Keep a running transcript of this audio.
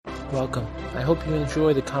Welcome. I hope you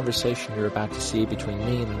enjoy the conversation you're about to see between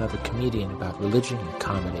me and another comedian about religion and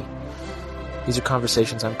comedy. These are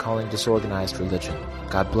conversations I'm calling disorganized religion.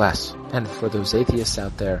 God bless. And for those atheists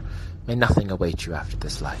out there, may nothing await you after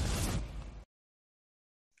this life.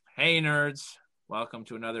 Hey nerds, welcome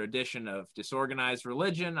to another edition of Disorganized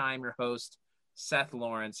Religion. I'm your host, Seth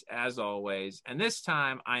Lawrence, as always. And this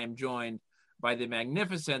time I am joined by the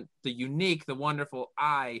magnificent, the unique, the wonderful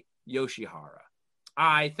Ai Yoshihara.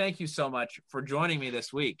 Ai, thank you so much for joining me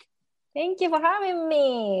this week. Thank you for having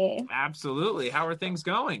me. Absolutely. How are things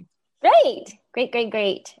going? Great.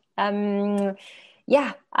 I'm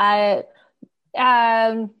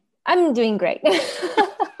doing great.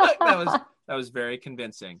 That was very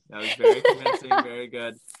convincing. Very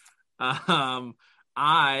good. I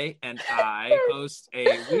host a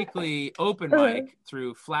weekly open mic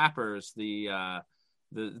through Flappers, the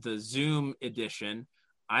Zoom edition.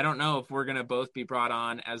 I don't know if we're going to both be brought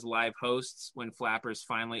on as live hosts when Flappers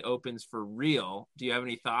finally opens for real. Do you have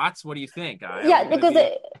any thoughts? What do you think? Yeah, because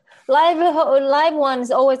live ones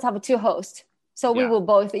always have two hosts. So we will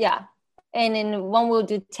both, And then one will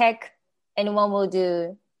do tech and one will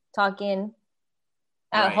do talking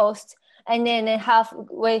host. And then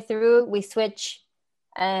halfway through, we switch.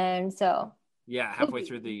 And so. Yeah, halfway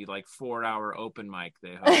through the 4-hour open mic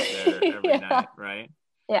they host there every night, right?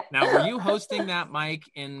 Yeah. Now, were you hosting that mic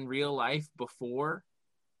in real life before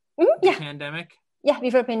the pandemic? Yeah,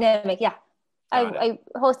 before pandemic, yeah. I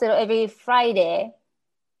hosted every Friday.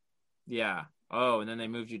 Yeah. Oh, and then they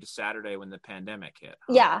moved you to Saturday when the pandemic hit.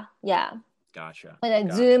 Huh? Yeah. Gotcha. And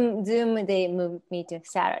Zoom, they moved me to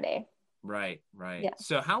Saturday. Right. Yeah.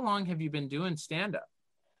 So how long have you been doing stand-up?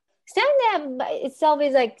 Stand-up itself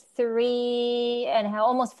is 3 and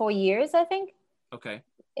almost 4 years, I think. Okay.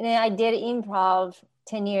 And then I did improv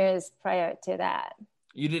 10 years prior to that.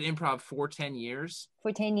 You did improv for 10 years?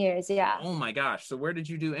 For 10 years, yeah. Oh my gosh. So where did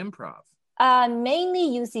you do improv? Mainly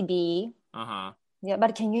UCB. Uh-huh. Yeah,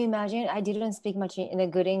 but can you imagine? I didn't speak much in a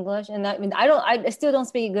good English. And I still don't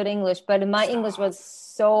speak good English, but my English was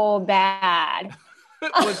so bad.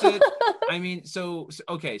 Was it? I mean, so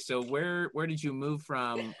where did you move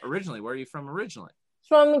from originally? Where are you from originally?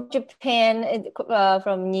 From Japan,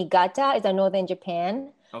 from Niigata, it's northern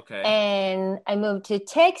Japan. Okay. And I moved to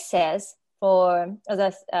Texas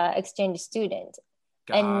as an exchange student.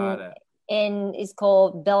 Got it. And it's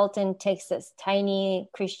called Belton, Texas, tiny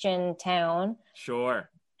Christian town. Sure.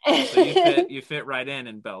 So you fit right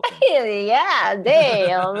in Belton. Yeah,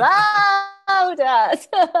 they loved us.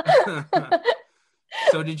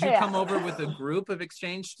 So did you come over with a group of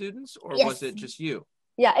exchange students, or was it just you?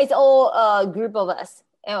 Yeah, it's all a group of us,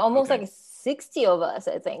 and almost 60 of us,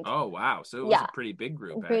 I think. Oh, wow. So it was a pretty big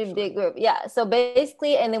group, big group, yeah. So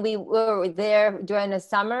basically, and then we were there during the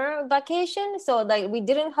summer vacation. So we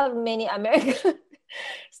didn't have many American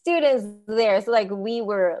students there. So we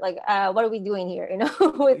were what are we doing here,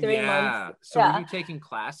 with 3 months. So were you taking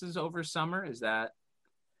classes over summer? Is that?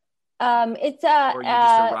 It's or you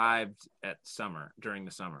just arrived at during the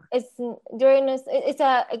summer. It's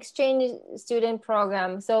a exchange student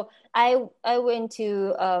program. So I went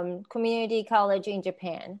to community college in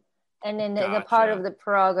Japan, and then the part of the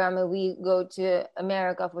program we go to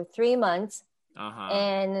America for 3 months,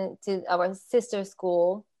 and to our sister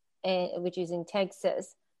school, which is in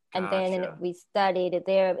Texas, and then we studied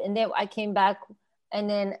there, and then I came back, and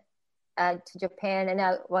then. To Japan, and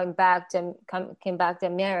I came back to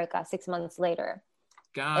America 6 months later.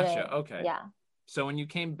 Gotcha. Okay. Yeah. So when you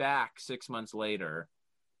came back 6 months later,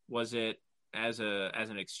 was it as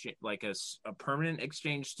an exchange, a permanent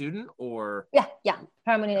exchange student, or? Yeah,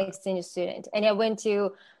 permanent exchange student, and I went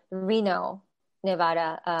to Reno,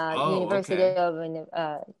 Nevada, University of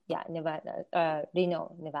Nevada,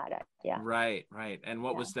 Reno, Nevada. Yeah. Right. And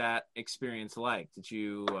what was that experience like? Did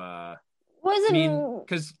you?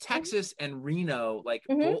 Because Texas and Reno,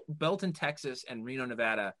 Belton, Texas and Reno,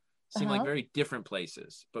 Nevada seem like very different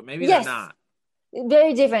places, but maybe they're not.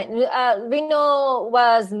 Very different. Reno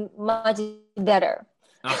was much better.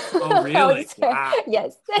 Oh really? Wow.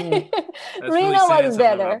 Yes. Reno was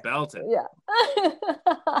better. Belton. Yeah.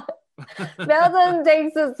 Belton,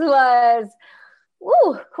 Texas was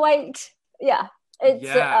quite, It's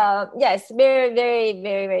yes, very, very,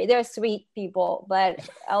 very, very. They're sweet people, but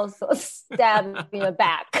also stab in the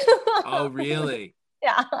back. Oh, really?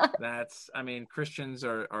 Yeah. Christians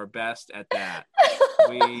are best at that.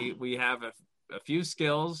 We have a few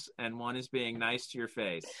skills, and one is being nice to your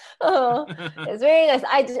face. Oh, it's very nice.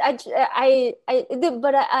 I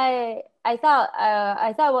thought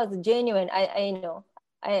it was genuine. I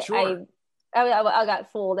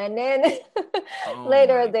got fooled, and then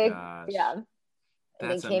later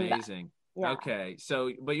and they That's came back. amazing. Yeah. Okay.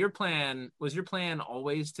 So, but was your plan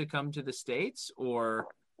always to come to the States or?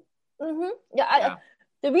 Yeah, Yeah.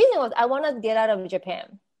 the reason was I wanted to get out of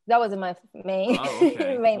Japan. That was my main Oh,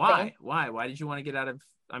 okay. main Why? thing. Why did you want to get out of?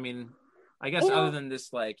 I mean, I guess other than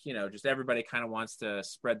this, like, just everybody kind of wants to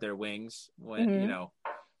spread their wings when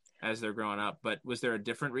as they're growing up. But was there a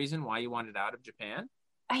different reason why you wanted out of Japan?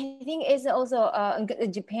 I think it's also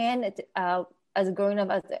Japan. As growing up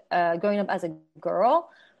as a girl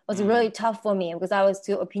was really tough for me because I was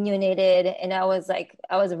too opinionated and I was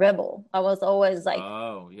a rebel. I was always like,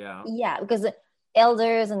 oh yeah, because the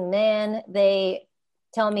elders and men, they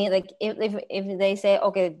tell me like if they say,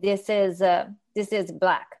 okay, this is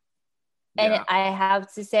black, and I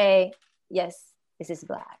have to say, yes, this is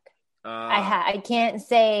black. I can't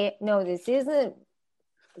say no, this isn't.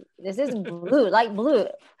 This is blue, like blue.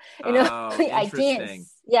 I can't.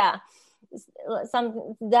 Yeah,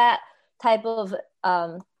 some that type of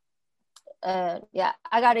I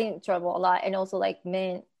got in trouble a lot, and also like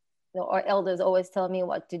men or elders always tell me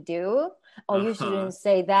what to do. Oh, you shouldn't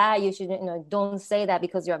say that. You shouldn't, don't say that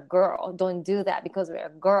because you're a girl. Don't do that because we're a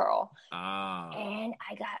girl. And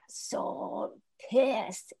I got so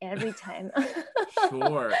pissed every time.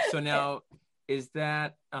 Sure. So now, is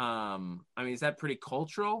that is that pretty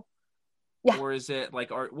cultural? Yeah. Or is it like,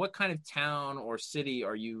 what kind of town or city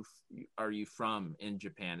are you from in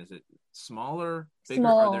Japan? Is it smaller, bigger?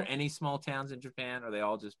 Small. Are there any small towns in Japan? Are they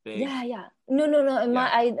all just big? Yeah. No.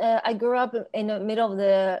 I grew up in the middle of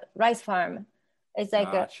the rice farm. It's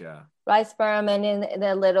like a rice farm, and in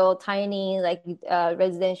the little tiny like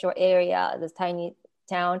residential area, this tiny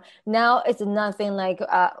town. Now it's nothing like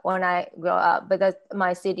when I grew up, but that's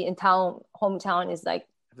my city and hometown is like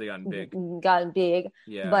gotten big.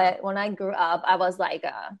 Yeah. But when I grew up, I was like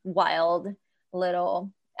a wild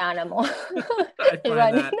little animal. I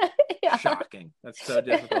find that shocking. That's so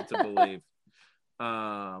difficult to believe.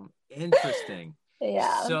 Interesting.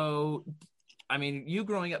 Yeah. So, I mean, you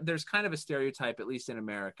growing up, there's kind of a stereotype, at least in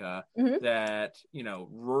America, that,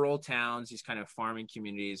 rural towns, these kind of farming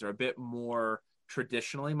communities are a bit more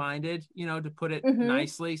traditionally minded, to put it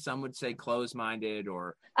nicely. Some would say closed-minded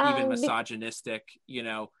or even misogynistic,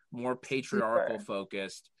 more patriarchal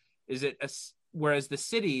focused. Is it whereas the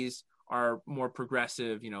cities are more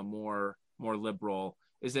progressive, more liberal?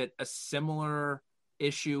 Is it a similar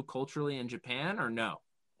issue culturally in Japan or no?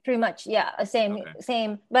 Pretty much, yeah, same.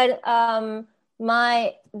 But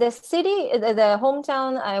the city, the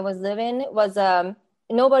hometown I was living was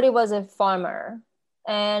nobody was a farmer.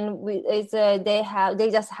 And they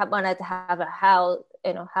just wanted to have a house,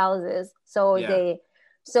 houses. So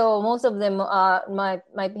most of them, my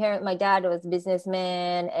dad was a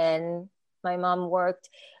businessman, and my mom worked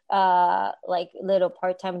like little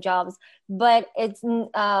part-time jobs. But it's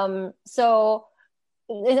so,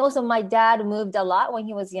 and also my dad moved a lot when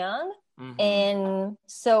he was young, and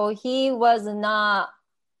so he was not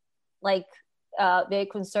like very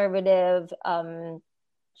conservative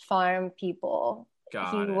farm people.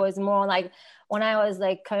 He was more like, when I was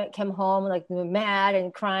like came home like mad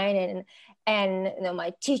and crying and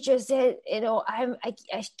my teacher said I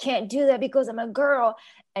can't do that because I'm a girl,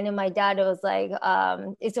 and then my dad was like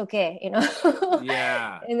it's okay,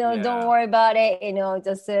 don't worry about it,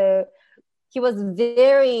 just he was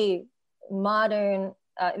very modern,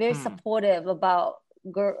 very supportive about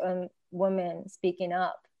women speaking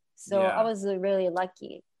up, so I was really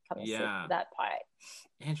lucky coming to that part.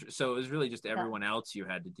 So it was really just everyone else you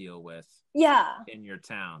had to deal with in your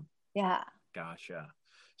town. Yeah. Gotcha.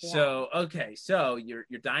 Yeah. So, okay. So you're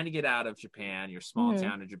dying to get out of Japan, your small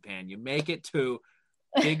town in Japan. You make it to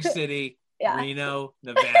big city, Reno,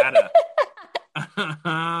 Nevada.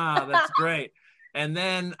 That's great. And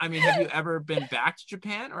then, have you ever been back to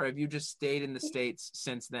Japan, or have you just stayed in the States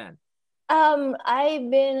since then? I've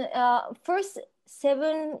been, first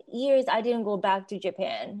 7 years, I didn't go back to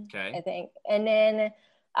Japan, I think. And then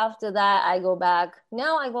after that, I go back.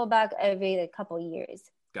 Now I go back every couple of years.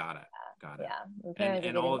 Got it. Yeah.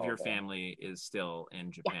 And all of your family is still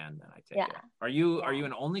in Japan, then I take it. Are you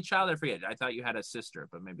an only child? I forget. I thought you had a sister,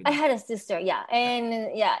 but maybe not. I had a sister, and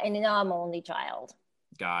now I'm an only child.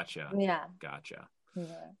 Gotcha. Yeah. Gotcha.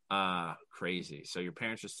 Yeah. Crazy. So your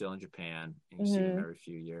parents are still in Japan, and you see them every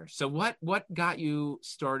few years. So what got you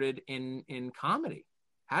started in comedy?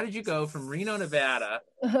 How did you go from Reno, Nevada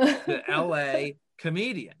to LA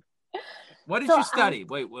comedian? What did you study?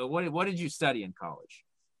 What did you study in college?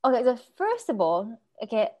 Okay, so first of all,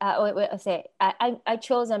 I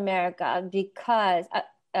chose America because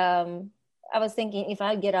I was thinking if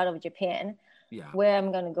I get out of Japan, where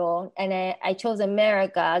I'm gonna go, and I chose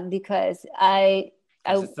America because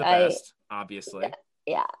it's the best, obviously.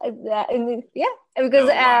 Yeah, because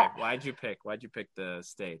No, why? Why'd you pick the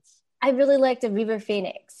States? I really liked the River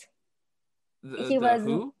Phoenix. He The was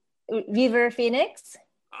who? River Phoenix.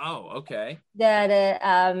 Oh, okay.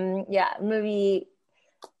 The movie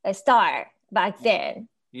star back then.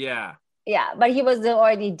 Yeah. Yeah, but he was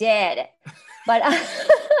already dead. But I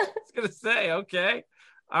was gonna say, okay.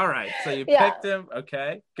 All right. So you yeah. picked him.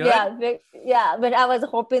 Okay. Good. Yeah, but I was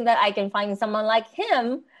hoping that I can find someone like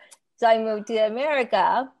him. So I moved to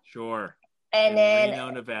America. Sure. And then Reno,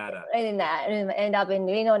 Nevada. And end up in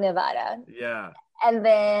Reno, Nevada. Yeah. And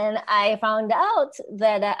then I found out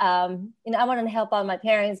that I wanted to help out my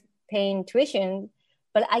parents paying tuition,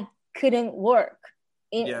 but I couldn't work.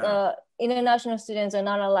 International students are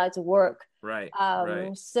not allowed to work. Right.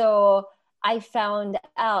 So I found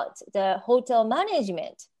out the hotel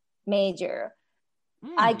management major.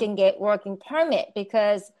 I can get working permit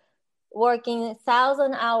because working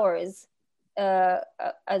 1,000 hours as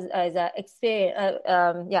a experience.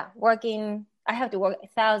 Working. I have to work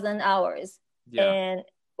 1,000 hours and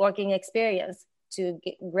working experience to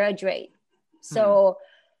graduate. So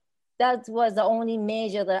that was the only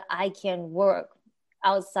major that I can work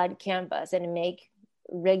outside campus and make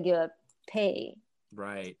regular pay.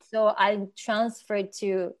 Right. So I transferred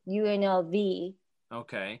to UNLV.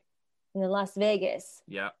 Okay. In Las Vegas.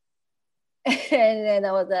 Yeah. And then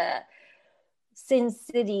that was a Sin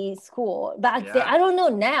City school back then. I don't know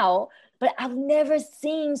now, but I've never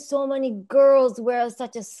seen so many girls wear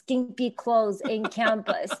such a skimpy clothes in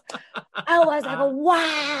campus. I was like,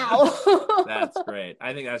 wow. That's great.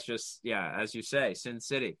 I think that's just, as you say, Sin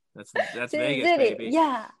City. That's Sin Vegas, City. baby.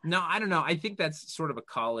 Yeah. No, I don't know. I think that's sort of a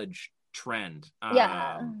college trend.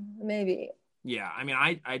 Maybe. Yeah, I mean,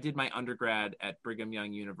 I did my undergrad at Brigham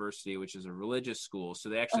Young University, which is a religious school. So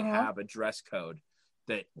they actually have a dress code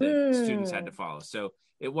that students had to follow. So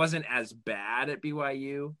it wasn't as bad at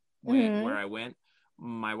BYU where I went.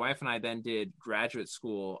 My wife and I then did graduate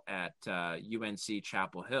school at UNC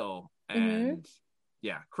Chapel Hill. And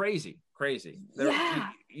crazy.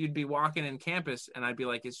 You'd be walking in campus and I'd be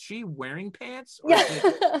like, is she wearing pants? Or is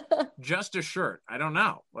it just a shirt? I don't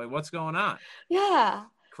know. Like, what's going on? Yeah.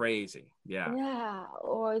 Crazy. Yeah.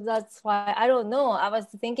 Or that's why I don't know. I was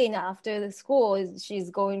thinking after the school she's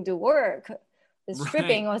going to work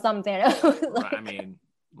stripping or something. I mean,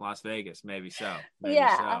 Las Vegas, maybe so.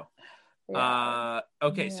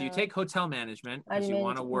 Okay, so you take hotel management because you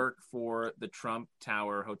want to work for the Trump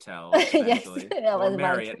Tower Hotel eventually. Or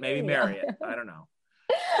Marriott, maybe Marriott. I don't know.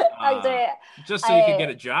 Just so you could get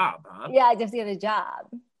a job, huh? Yeah, just get a job.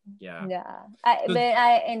 Yeah. But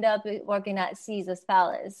I end up working at Caesar's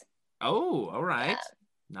Palace. Oh, all right.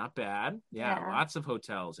 Not bad. Yeah, lots of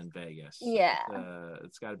hotels in Vegas. Yeah.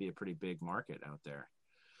 It's got to be a pretty big market out there.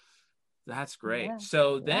 That's great. Yeah.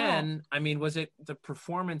 So then, I mean, was it the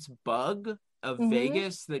performance bug of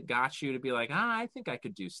Vegas that got you to be like, I think I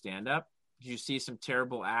could do stand-up? Did you see some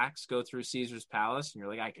terrible acts go through Caesar's Palace and you're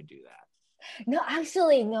like, I could do that? No,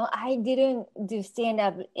 actually, no, I didn't do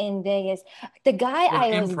stand-up in Vegas. The guy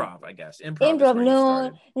improv, I guess. Improv,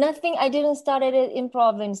 no, nothing. I didn't start at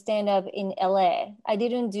improv and stand-up in LA. I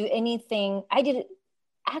didn't do anything. I did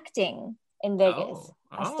acting in Vegas.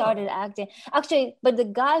 I started acting. Actually, but the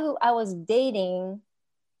guy who I was dating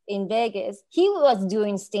in Vegas, he was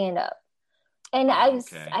doing stand-up. And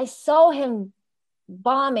I saw him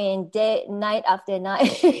bombing night after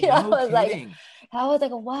night. I was like,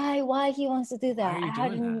 why he wants to do that? Why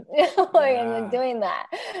are you doing that? I'm doing that.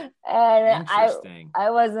 And I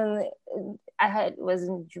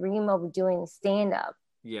wasn't dream of doing stand up.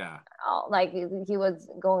 Yeah. Like he was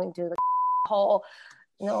going to the whole,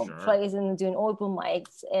 place and doing open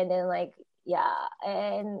mics, and then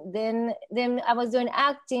and then I was doing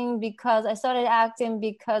acting because I started acting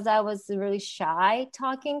because I was really shy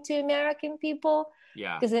talking to American people.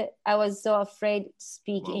 Yeah. Because I was so afraid to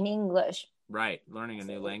speak in English. Right. Learning a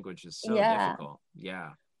new language is so difficult.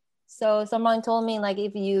 Yeah. So someone told me, like,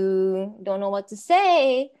 if you don't know what to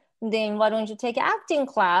say, then why don't you take acting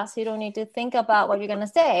class? You don't need to think about what you're going to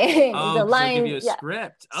say. The line, give you a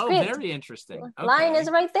script. Oh, very interesting. Okay. Line is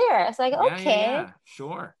right there. It's like, okay. Yeah,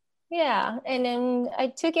 sure. Yeah. And then I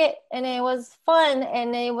took it and it was fun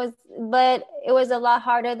but it was a lot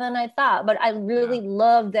harder than I thought. But I really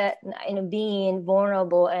loved that, being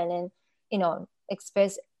vulnerable and then,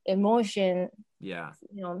 express emotion. Yeah.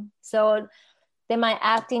 So then my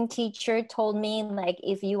acting teacher told me, like,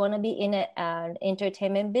 if you want to be in an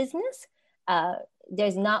entertainment business,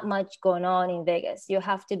 there's not much going on in Vegas. You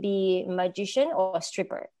have to be a magician or a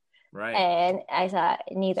stripper. Right. And I thought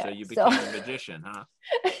neither. So you became a magician, huh?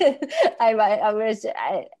 I'm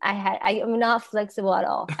not flexible at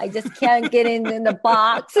all. I just can't get in the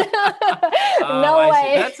box. No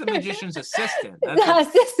way. That's a magician's assistant.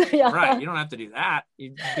 Assistant, yeah. Right. You don't have to do that.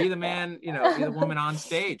 You be the man, be the woman on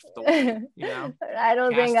stage. I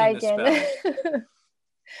don't think I can.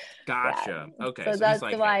 Gotcha. Yeah. Okay. So that's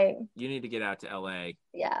why you need to get out to LA.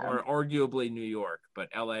 Yeah. Or arguably New York, but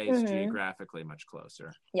LA is geographically much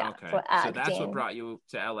closer. Yeah. Okay. For acting. So that's what brought you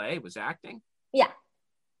to LA, was acting? Yeah.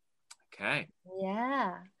 Okay.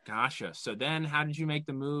 Yeah. Gotcha. So then how did you make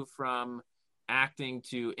the move from acting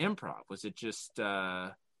to improv? Was it just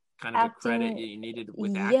kind of acting, a credit you needed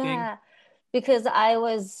with acting? Yeah. Because I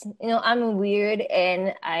was, I'm weird,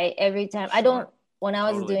 and when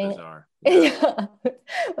I was totally doing bizarre. Yeah.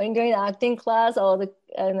 When doing acting class, all the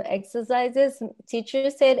exercises,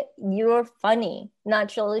 teacher said, you're funny,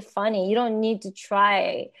 naturally funny. You don't need to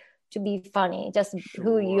try to be funny. Just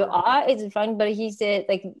who you are is funny. But he said,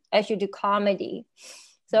 like, I should do comedy.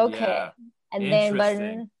 So okay. Yeah. And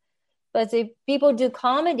then but if people do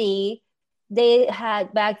comedy, they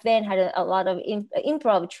back then had a lot of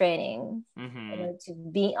improv training, to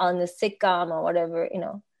be on the sitcom or whatever,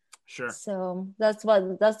 Sure. So that's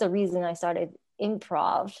the reason I started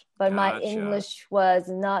improv. But my English was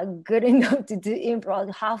not good enough to do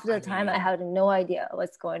improv. Half the time I had no idea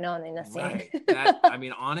what's going on in the scene. Right.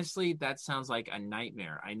 Honestly, that sounds like a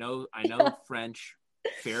nightmare. I know French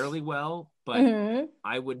fairly well, but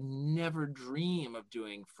I would never dream of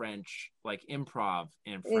doing French, like improv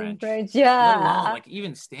in French. Yeah. Let alone, like,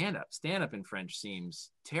 even stand-up. Stand-up in French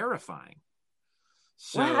seems terrifying.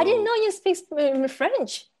 So, wow, I didn't know you speak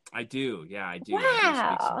French. I do. Yeah, I do. Wow. I do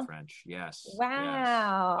speak some French. Yes.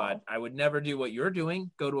 Wow. Yes. But I would never do what you're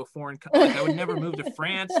doing. Go to a foreign country. Like, I would never move to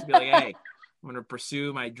France to be like, hey, I'm going to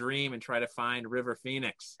pursue my dream and try to find River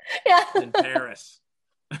Phoenix in Paris.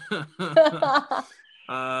 Or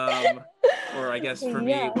I guess for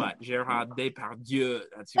me, Gérard Depardieu.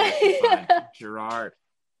 That's who I should find. Gerard.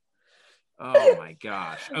 Oh my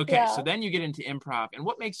gosh. Okay, so then you get into improv. And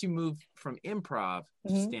what makes you move from improv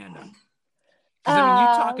to stand-up? Because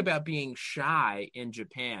you talk about being shy in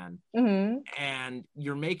Japan, and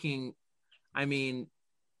you're making, I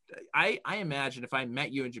imagine if I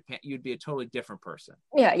met you in Japan, you'd be a totally different person.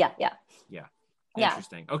 Yeah.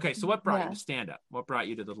 Interesting. Okay, so what brought you to stand-up? What brought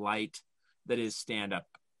you to the light that is stand-up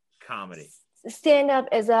comedy? Stand-up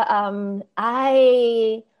is I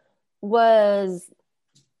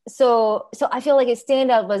feel like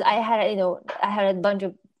stand-up was, I had a bunch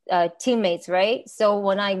of teammates, right? So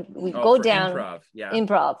when we go down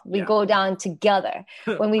improv, we go down together.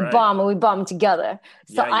 When we bomb together.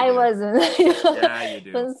 So I wasn't. You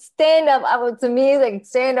do. Stand up, to me, like,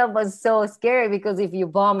 stand up was so scary, because if you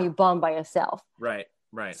bomb by yourself. Right.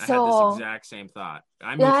 So, I had this exact same thought.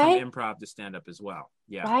 I moved from improv to stand up as well.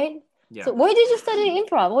 Yeah. Right. Yeah. So where did you study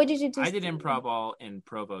improv? What did you do? I did improv all in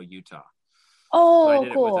Provo, Utah. Oh, so I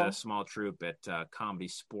did cool. it with a small troupe at Comedy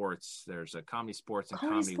Sports. There's a Comedy Sports and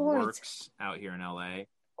Comedy Works out here in LA.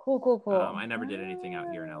 Cool. I never did anything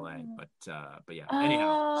out here in LA, but yeah.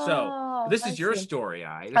 Anyhow, so this is your story,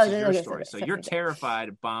 This is your story. So you're terrified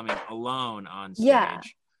of bombing alone on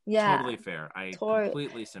stage. Yeah. Totally fair. I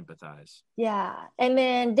completely sympathize. Yeah. And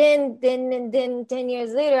then 10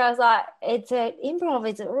 years later, I thought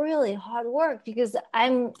improv is really hard work, because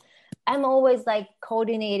I'm always like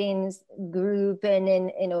coordinating group and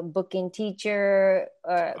then, booking teacher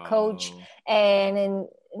or coach, and then,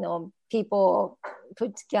 people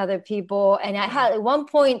put together people. And I had, at one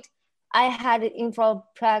point, I had improv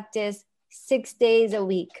practice 6 days a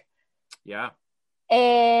week. Yeah.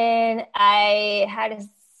 And I had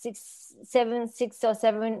six or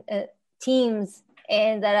seven teams,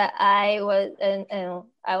 and that I was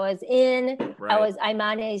in. Right. I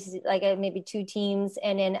managed like maybe 2 teams,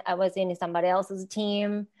 and then I was in somebody else's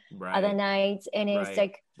team other nights, and it's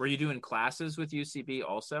like. Were you doing classes with UCB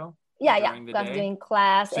also? Yeah. I was doing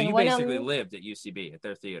class. So you basically lived at UCB at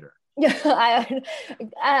their theater. Yeah, I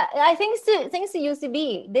think thanks to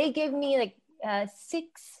UCB, they gave me like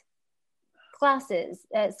 6 classes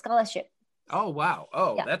scholarship. Oh wow!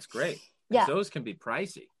 Oh, yeah. That's great. Yeah, those can be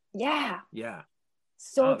pricey. Yeah.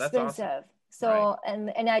 So expensive. Awesome. So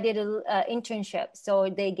and I did an internship. So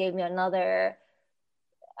they gave me another,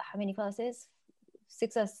 how many classes?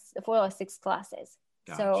 4 or 6 classes.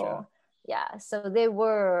 Gotcha. So yeah. So they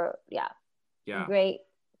were great.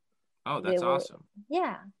 Oh, that's awesome.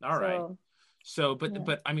 Yeah. All right. So,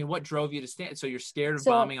 but I mean, what drove you to stand? So you're scared of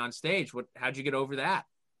bombing on stage. How'd you get over that?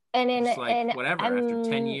 And then, it's like, and whatever, I'm after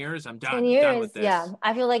 10 years, I'm done. 10 I'm done years. with this. Yeah.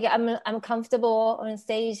 I feel like I'm comfortable on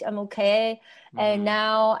stage. I'm okay. And Mhm.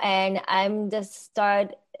 now, and I'm just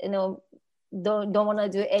start, don't want to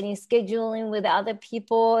do any scheduling with other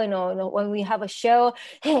people. When we have a show,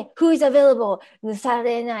 hey, who's available on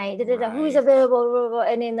Saturday night? Who's Right. available?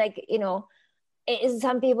 And then, like,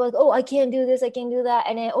 some people like, oh, I can't do this, I can't do that,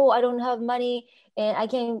 and then, oh, I don't have money and I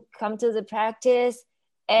can't come to the practice,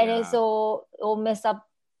 and Yeah. then so it'll mess up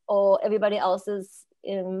all everybody else's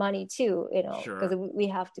money too, because Sure. we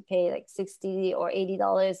have to pay like $60 or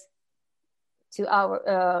 $80 to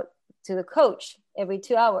the coach every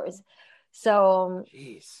 2 hours. So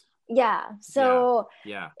Jeez. yeah, so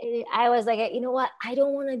Yeah. I was like, you know what, I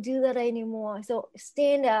don't want to do that anymore. So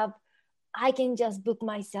stand up, I can just book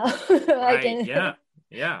myself. I Right. can Yeah.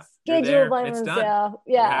 You're schedule there. by It's done. myself.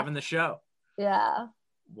 You're Yeah, having the show. yeah.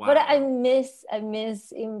 Wow. But I miss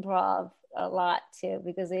improv a lot too,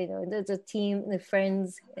 because there's a team, the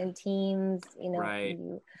friends and teams. Right.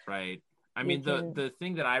 Right. I mean, the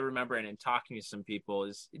thing that I remember, and in talking to some people,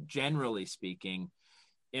 is generally speaking,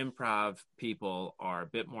 improv people are a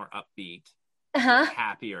bit more upbeat,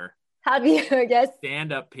 happier. Happier, yes.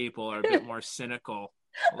 Stand-up people are a bit more cynical,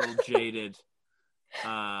 a little jaded.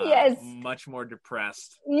 Yes. Much more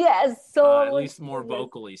depressed. Yes. So at least more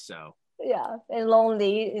vocally so. Yeah, and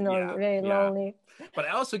lonely, very lonely. But I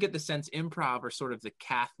also get the sense improv are sort of the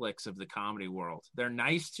Catholics of the comedy world. They're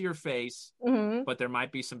nice to your face, but there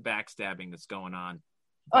might be some backstabbing that's going on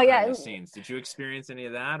behind the scenes. Did you experience any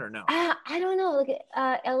of that or no? I don't know. Like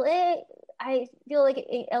LA, I feel like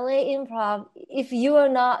in LA improv, if you are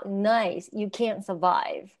not nice, you can't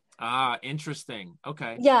survive. Ah, interesting.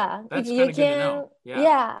 Okay. Yeah, that's if kind you of good to know.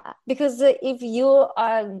 Yeah, because if you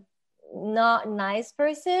are not a nice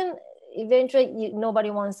person, eventually nobody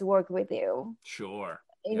wants to work with you. Sure.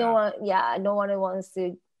 No one wants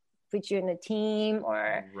to put you in a team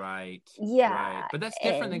or right. Yeah. But that's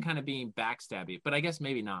different than kind of being backstabby. But I guess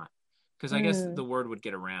maybe not, because I guess the word would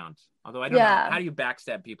get around. Although I don't know, how do you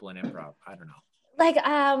backstab people in improv? I don't know. Like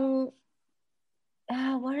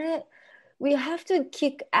we have to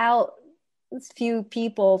kick out a few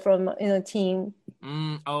people from a team.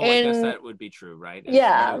 I guess that would be true, right? As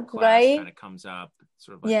new class right. Kind of comes up,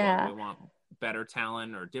 sort of like, well, we want better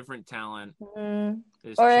talent or different talent.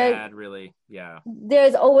 Is Chad really? Yeah.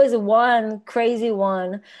 There's always one crazy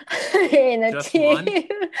one in a Just team. One?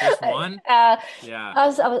 Just one? Yeah. I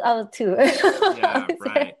was two. Yeah.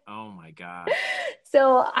 Right. Oh my God.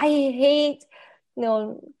 So I hate,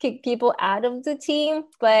 kick people out of the team,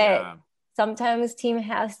 but sometimes team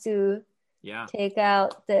has to take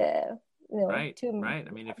out the right.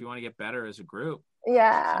 I mean, if you want to get better as a group,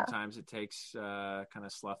 sometimes it takes kind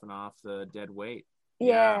of sloughing off the dead weight.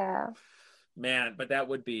 Man, but that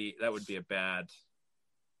would be a bad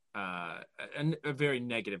a very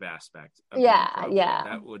negative aspect of improv.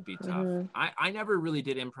 That would be tough. I never really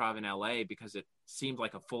did improv in LA because it seemed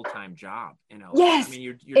like a full-time job in LA. Yes, I mean,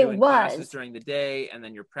 you're doing classes during the day, and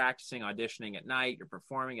then you're practicing auditioning at night, you're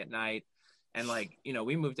performing at night, and like,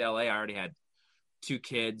 we moved to LA, I already had 2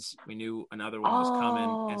 kids. We knew another one was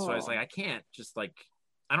coming, and so I was like, I can't just I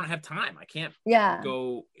don't have time. I can't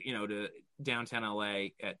go to downtown LA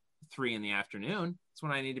at 3 p.m. It's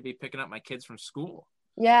when I need to be picking up my kids from school.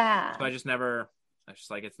 So I just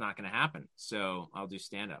like, it's not going to happen. So I'll do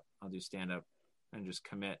stand up and just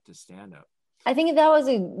commit to stand up. I think that was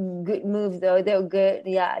a good move though. They were good.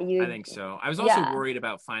 Yeah. I think so. I was also worried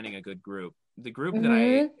about finding a good group. The group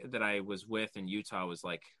that I was with in Utah was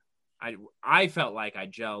like, I felt like I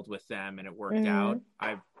gelled with them and it worked out.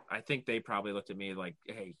 I think they probably looked at me like,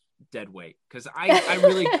 hey, dead weight. Cause I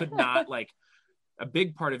really could not a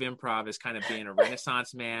big part of improv is kind of being a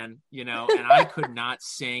Renaissance man, and I could not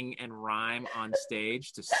sing and rhyme on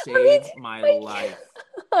stage to save my life.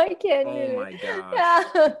 I can't. Oh my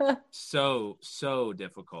gosh. So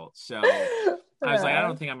difficult. So I was like, I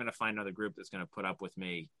don't think I'm going to find another group that's going to put up with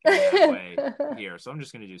me in that way here. So I'm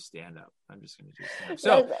just going to do stand-up.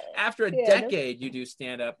 So after a decade, you do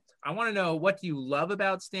stand-up. I want to know, what do you love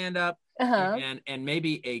about stand-up and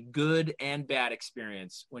maybe a good and bad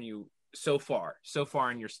experience when you so far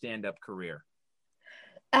in your stand-up career?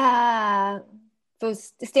 For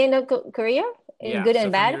stand-up career, good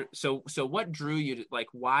and bad. So what drew you to,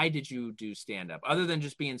 why did you do stand-up other than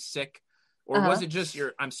just being sick, or was it just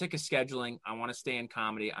I'm sick of scheduling, I want to stay in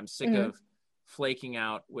comedy, I'm sick of flaking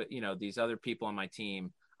out with these other people on my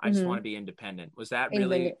team, I just want to be independent? Was that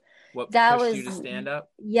really what pushed you to stand up?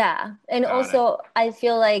 Yeah. And also I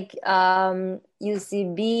feel like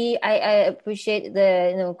UCB, I appreciate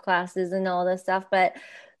the classes and all that stuff, but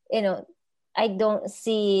I don't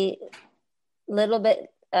see little bit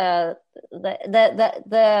the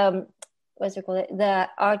what's it called? The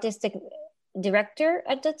artistic director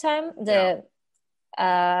at the time.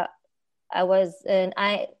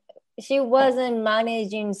 She wasn't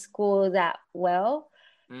managing school that well.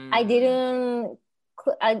 I didn't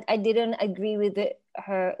agree with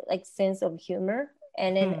her like sense of humor.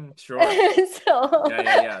 And then sure.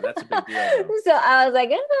 yeah, that's a big deal though. So I was like,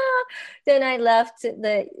 then I left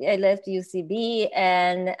UCB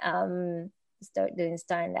and start doing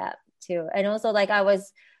stand-up too. And also like I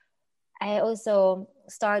also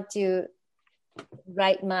start to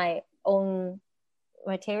write my own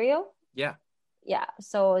material.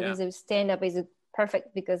 So this stand-up is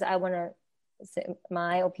perfect because I want to say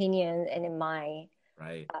my opinion and in my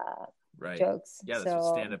jokes. Yeah, that's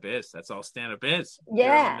what stand-up is. That's all stand-up is.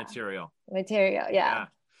 Yeah. Material. Yeah.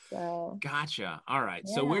 So gotcha. All right.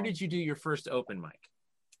 Yeah. So where did you do your first open mic?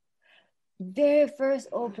 Very first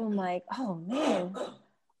open mic. Oh man,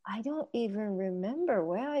 I don't even remember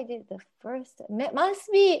where I did the first.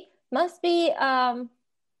 Must be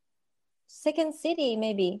Second City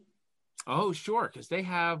maybe. Oh, sure, because they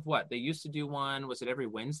have what? They used to do one. Was it every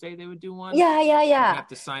Wednesday they would do one? Yeah. You have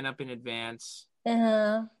to sign up in advance.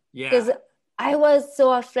 Yeah. Because I was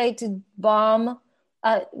so afraid to bomb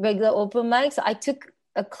a regular open mic, so I took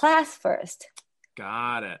a class first.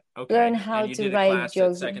 Got it. Okay. Learn how to write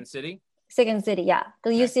jokes. Second City? Second City, yeah.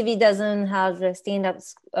 The UCB doesn't have the stand-up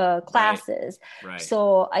classes. Right.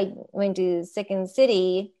 So I went to Second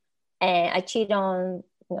City and I cheated on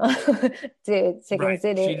to Second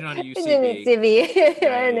City. Cheated on a UCB.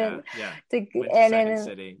 Second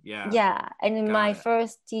City. Yeah. And then my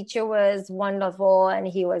first teacher was wonderful and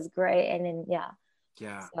he was great. And then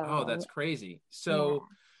So, that's crazy. So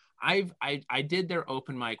I did their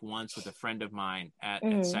open mic once with a friend of mine at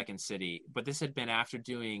Second City, but this had been after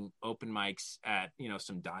doing open mics at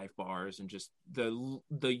some dive bars and just the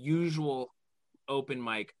usual open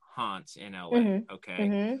mic haunts in LA.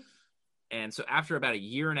 Okay. And so after about a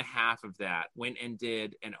year and a half of that, went and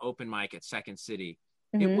did an open mic at Second City.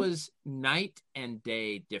 It was night and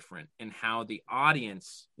day different in how the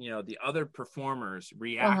audience, the other performers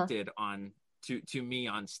reacted to me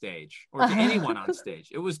on stage or to anyone on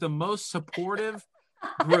stage. It was the most supportive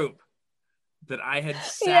group that I had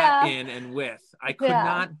sat in and with. I could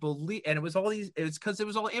not believe, and it was because it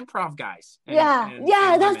was all improv guys. And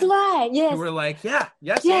that's right. Yes. Who were like,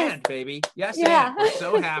 and baby. And we're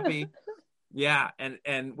so happy. Yeah.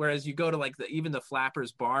 And whereas you go to like even the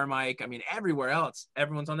Flappers bar mic, I mean, everywhere else,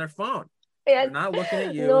 everyone's on their phone. Yes. They're not looking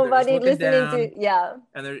at you. Nobody listening down,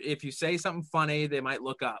 And if you say something funny, they might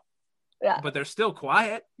look up. Yeah. But they're still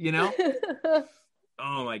quiet,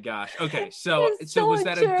 Oh my gosh. Okay. So was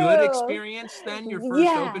that a good experience then? Your first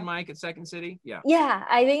open mic at Second City? Yeah. Yeah.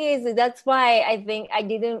 I think that's why I think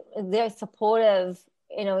they're supportive,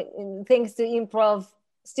 thanks to improv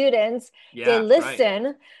students. They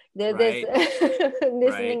listen. Right.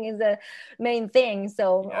 Listening is the main thing.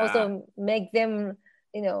 So also make them,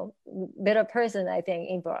 better person, I think,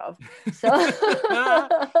 improv. So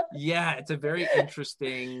it's a very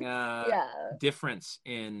interesting difference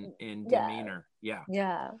in demeanor.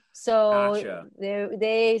 Yeah. So gotcha.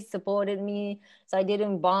 They supported me, so I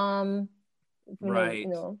didn't bomb.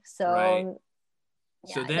 So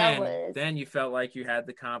then you felt like you had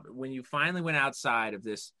the when you finally went outside of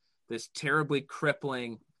this terribly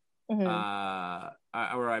crippling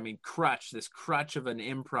crutch of an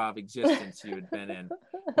improv existence you had been in.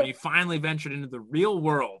 When you finally ventured into the real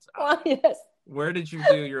world, where did you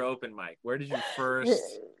do your open mic? Where did you first?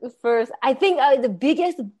 I think the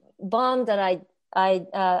biggest bomb that I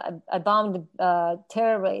bombed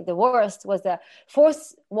terribly, the worst, was the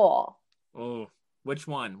fourth wall. Oh, which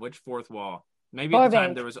one? Which fourth wall? Maybe Burbank. At the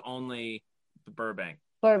time there was only Burbank.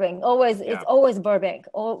 Always, it's always Burbank.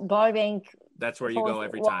 Burbank. That's where you go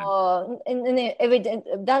every time.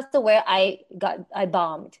 That's the way I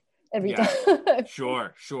bombed every time.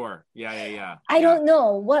 Sure. Yeah. I don't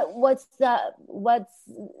know what's the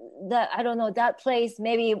I don't know, that place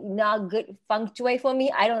maybe not good punctuate for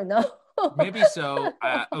me. I don't know. Maybe so.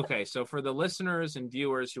 Okay, so for the listeners and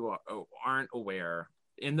viewers who aren't aware,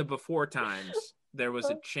 in the before times, there was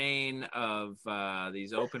a chain of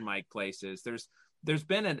these open mic places. There's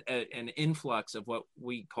been an influx of what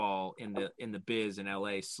we call in the biz in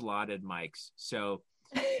LA slotted mics. So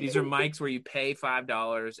these are mics where you pay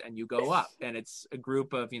 $5 and you go up, and it's a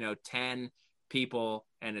group of 10 people,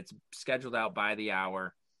 and it's scheduled out by the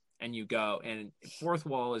hour, and you go. And Fourth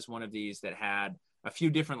Wall is one of these that had a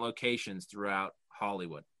few different locations throughout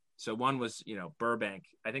Hollywood. So one was Burbank.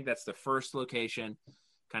 I think that's the first location,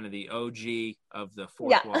 kind of the OG of the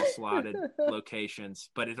Fourth Wall slotted locations,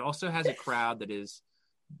 but it also has a crowd that is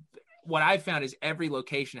what I found is every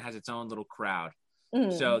location has its own little crowd.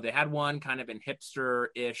 So they had one kind of in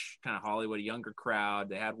hipster-ish kind of Hollywood, a younger crowd.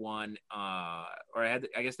 They had one, I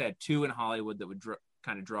guess they had two in Hollywood that would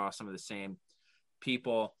kind of draw some of the same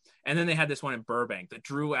people. And then they had this one in Burbank that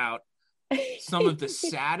drew out some of the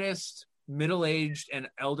saddest middle-aged and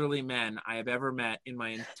elderly men I have ever met in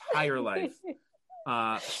my entire life.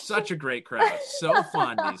 Such a great crowd. So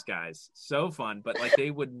fun, these guys. So fun. But like, they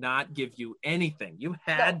would not give you anything. You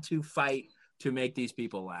had to fight to make these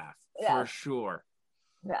people laugh, for sure.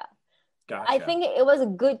 Yeah. Gotcha. I think it was a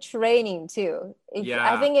good training too.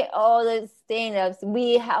 I think all the stand-ups,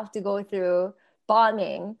 we have to go through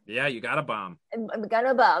bombing. Yeah, you gotta bomb. I'm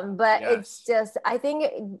gonna bomb, but it's just, I think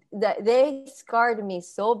that they scarred me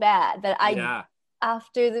so bad that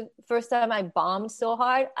after the first time I bombed so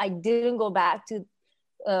hard, I didn't go back to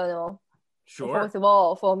fourth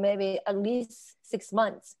wall for maybe at least 6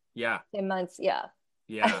 months. 10 months.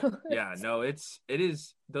 No, it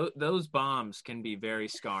is those bombs can be very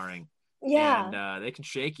scarring. And they can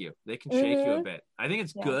shake you. They can shake you a bit. I think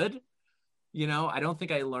it's good. I don't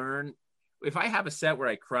think I learn. If I have a set where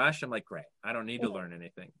I crush, I'm like, great, I don't need to learn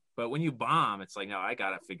anything. But when you bomb, it's like, no, I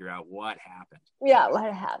gotta figure out what happened.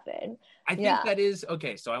 What happened. I think that is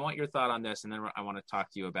okay. So I want your thought on this, and then I want to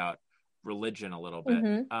talk to you about religion a little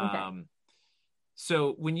bit.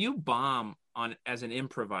 So when you bomb as an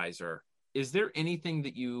improviser, is there anything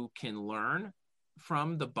that you can learn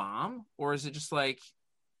from the bomb, or is it just like,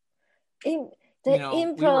 we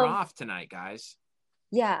were off tonight, guys?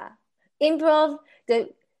 Improv.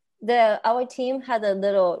 Our team had a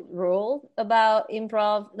little rule about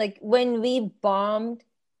improv. Like when we bombed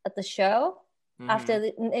at the show, after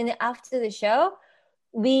the show,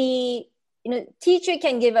 we, teacher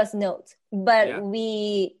can give us notes, but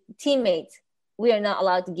we teammates, we are not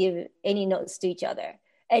allowed to give any notes to each other.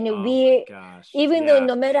 And even though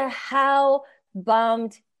no matter how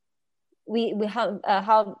bombed we have,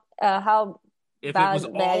 how if it was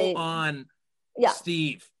all on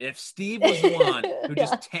Steve, if Steve was the one who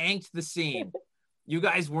just tanked the scene, you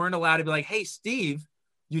guys weren't allowed to be like, hey, Steve,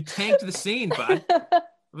 you tanked the scene, bud. It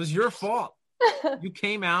was your fault. You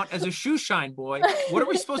came out as a shoe shine boy. What are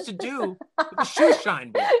we supposed to do with a shoe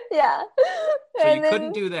shine boy? So you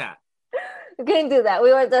couldn't do that. We couldn't do that.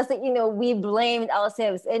 We were just, we blamed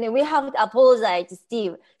ourselves, and we have to apologize to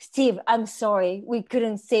Steve. Steve, I'm sorry. We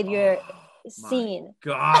couldn't save your scene.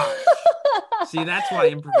 Gosh. See, that's why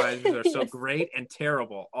improvisers are so great and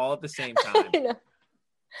terrible all at the same time.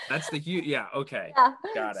 That's the huge, okay.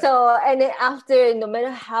 Got it. So, and then after, no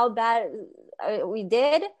matter how bad we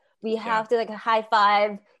did, we have to high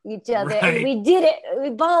five each other. Right. And we did it.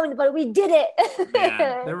 We bombed, but we did it.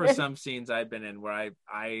 Man, there were some scenes I've been in where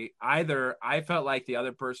I felt like the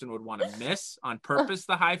other person would want to miss on purpose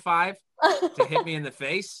the high five to hit me in the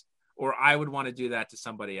face, or I would want to do that to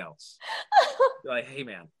somebody else. Be like, hey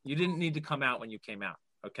man, you didn't need to come out when you came out.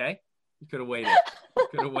 Okay. You could have waited.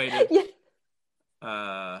 Go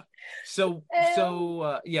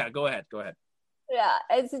ahead. Yeah.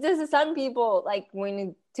 It's just some people, like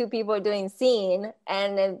when two people are doing scene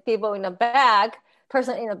and then people in the back,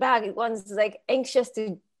 person in the back, one's like anxious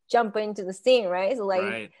to jump into the scene, right?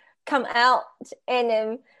 So come out and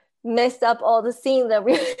then mess up all the scene that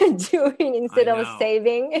we're doing instead of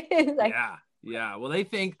saving. Well, they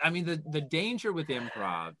think, the danger with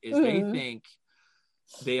improv is they think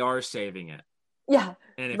they are saving it. And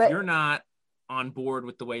if you're not on board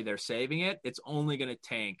with the way they're saving it, it's only going to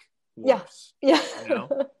tank worse.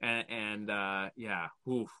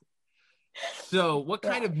 Oof. So what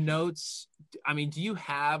kind of notes, do you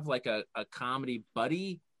have like a comedy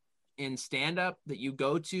buddy in stand-up that you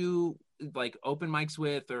go to, like open mics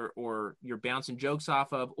with, or you're bouncing jokes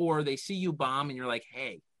off of, or they see you bomb and you're like,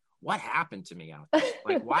 hey, what happened to me out there?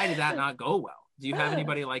 Like, why did that not go well? Do you have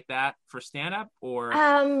anybody like that for stand-up? Or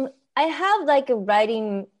I have like a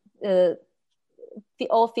writing,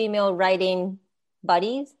 all-female writing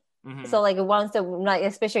buddies. So like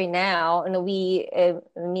especially now, and we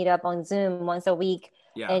meet up on Zoom once a week,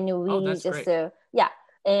 and we just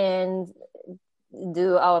and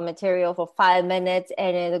do our material for 5 minutes,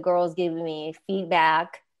 and then the girls give me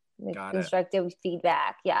feedback, constructive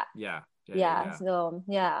feedback.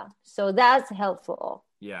 So that's helpful.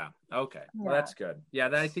 Okay. Well, that's good.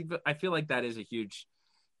 I feel like that is a huge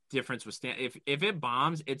difference with stand. If it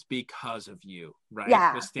bombs, it's because of you,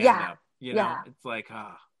 right? With stand up, it's like,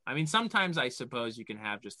 sometimes I suppose you can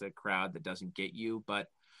have just a crowd that doesn't get you, but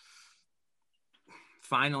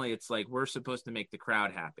finally it's like, we're supposed to make the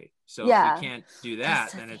crowd happy. So if we can't do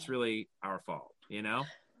that, then it's really our fault,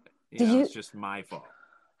 it's just my fault.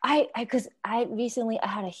 Because I recently I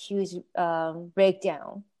had a huge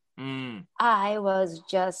breakdown. I was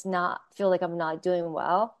just not feel like I'm not doing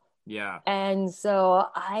well. Yeah. And so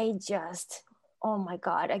I just, oh my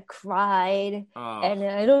God, I cried. And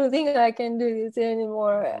I don't think I can do this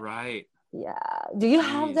anymore. Right. Yeah. Do you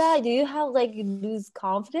have that? Do you have like lose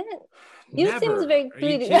confidence? You Never. seems very Are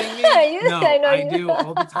you kidding me? No, I do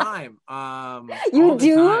all the time. You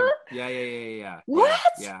do? Time. Yeah. What?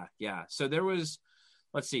 Yeah. So there was,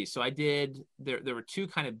 let's see. So I did, there were two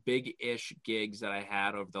kind of big-ish gigs that I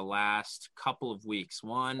had over the last couple of weeks.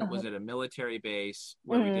 One was at a military base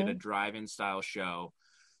where we did a drive-in style show.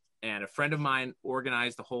 And a friend of mine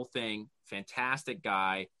organized the whole thing. Fantastic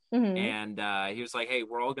guy. And he was like, hey,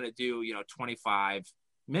 we're all going to do, 25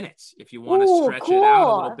 minutes. If you want to stretch it out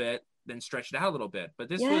a little bit, then stretch it out a little bit. But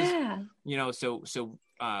this was, so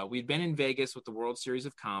we'd been in Vegas with the World Series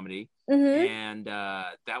of Comedy. And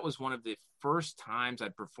that was one of the first times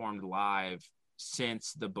I'd performed live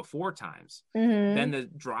since the before times. Then the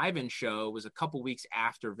drive-in show was a couple weeks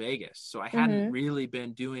after Vegas. So I hadn't really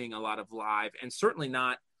been doing a lot of live, and certainly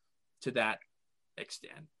not to that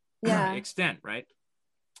extent, right?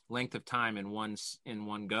 Length of time in one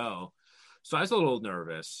go. So I was a little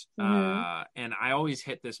nervous. And I always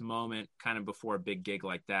hit this moment kind of before a big gig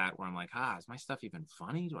like that where I'm like, is my stuff even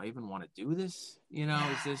funny? Do I even want to do this?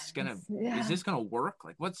 Is this gonna work?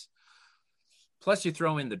 Like plus you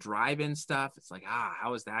throw in the drive-in stuff. It's like,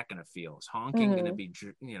 how is that gonna feel? Is honking gonna be,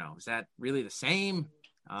 is that really the same?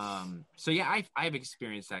 So yeah, I've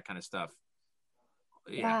experienced that kind of stuff.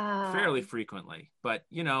 Yeah, fairly frequently. But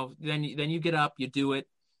then you get up, you do it.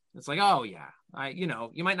 It's like,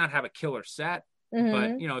 you might not have a killer set,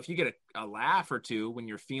 but if you get a laugh or two when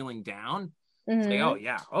you're feeling down, it's like, oh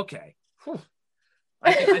yeah, okay.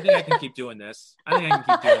 I think I can keep doing this. All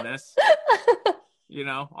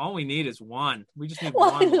we need is one. We just need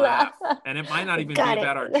one laugh. And it might not even be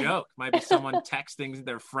about our joke. It might be someone texting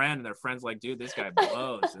their friend, and their friend's like, dude, this guy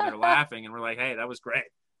blows. And they're laughing, and we're like, hey, that was great.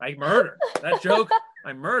 I murdered that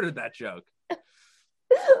joke.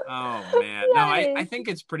 Oh man. No, I think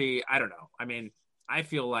it's pretty, I don't know. I mean, I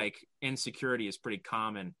feel like insecurity is pretty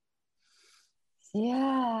common.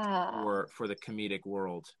 Yeah. For the comedic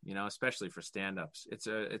world, especially for stand-ups. It's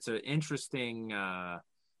an interesting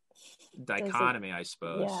dichotomy, I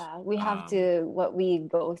suppose. Yeah, we have to what we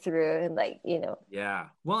go through and Yeah.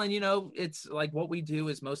 Well, and it's like what we do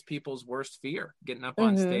is most people's worst fear, getting up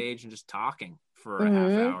on stage and just talking for a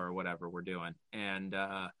half hour or whatever we're doing. And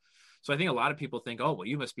so I think a lot of people think, oh, well,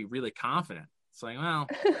 you must be really confident. It's like, well,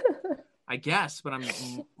 I guess, but I'm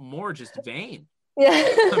more just vain. Yeah.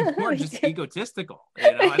 I'm more just egotistical.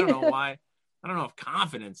 I don't know why. I don't know if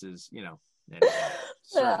confidence is,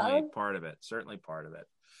 certainly part of it.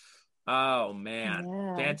 Oh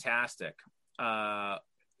man. Fantastic.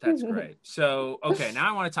 That's great. So, okay. Now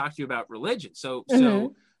I want to talk to you about religion.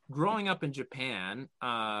 So growing up in Japan,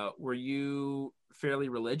 were you fairly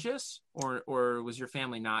religious, or was your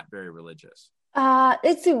family not very religious?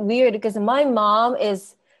 It's weird because my mom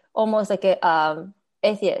is almost like a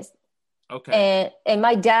atheist. Okay. And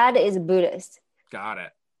my dad is Buddhist. Got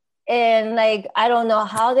it. And I don't know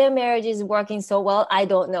how their marriage is working so well. I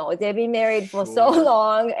don't know. They've been married for so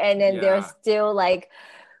long, and then they're still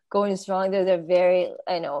going strong. They're very,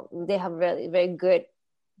 they have really very good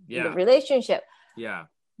relationship. Yeah.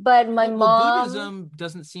 But my mom, Buddhism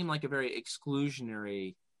doesn't seem like a very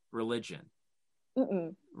exclusionary religion,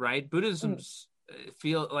 right? Buddhism's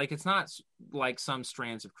feel like it's not like some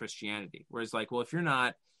strands of Christianity, whereas if you're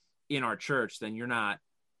not in our church, then you're not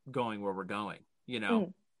going where we're going,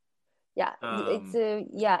 Yeah, it's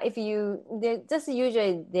if they just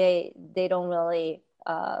usually they don't really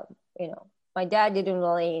my dad didn't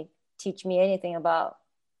really teach me anything about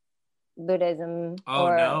Buddhism.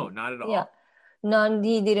 No, not at all. Yeah. No,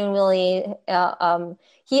 he didn't really.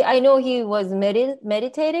 I know he was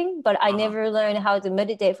meditating, but I never learned how to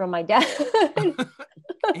meditate from my dad.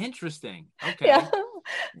 Interesting. Okay.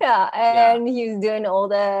 And he's doing all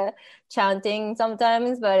the chanting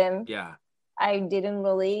sometimes, but I didn't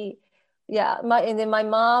really. And then my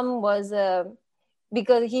mom was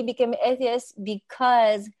because he became atheist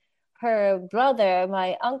because her brother,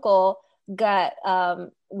 my uncle,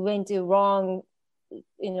 went to wrong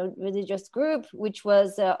religious group, which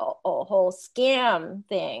was a whole scam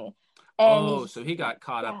thing. And so he got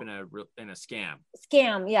caught up in a scam.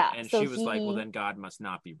 And so she was like, well, then God must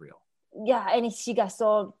not be real. Yeah, and she got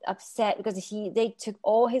so upset because they took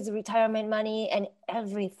all his retirement money and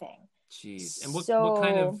everything. Jeez. And what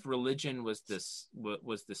kind of religion was this?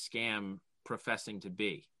 Was the scam professing to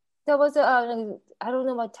be? there was I don't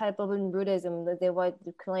know what type of in Buddhism that they were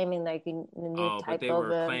claiming like a new but type they of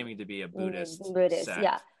were claiming to be a Buddhist Buddhist, sect.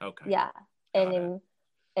 yeah, Okay. yeah, and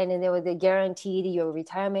then there was a guaranteed your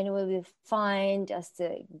retirement will be fine, just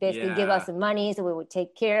to basically give us the money so we would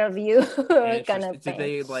take care of you, kind of thing. Did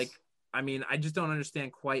they like? I mean, I just don't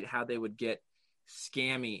understand quite how they would get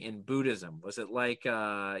scammy in Buddhism. Was it like,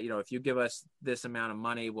 if you give us this amount of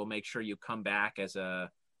money, we'll make sure you come back as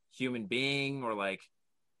a human being, or like,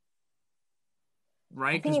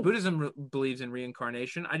 right? Because Buddhism believes in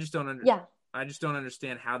reincarnation. I just don't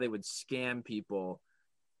understand how they would scam people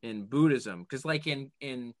in Buddhism. Because like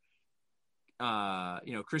in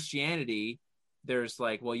Christianity, there's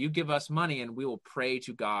like, well, you give us money and we will pray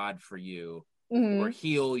to God for you, or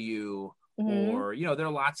heal you, or there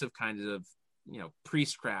are lots of kinds of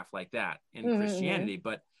priestcraft like that in Christianity,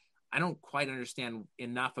 but I don't quite understand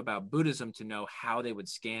enough about Buddhism to know how they would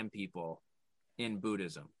scam people in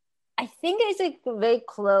Buddhism. I think it's like very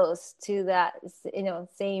close to that,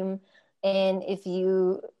 same. And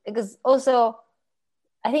because also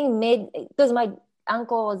I think because my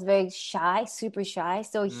uncle was very shy, super shy,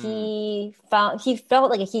 so he felt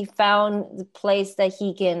like he found the place that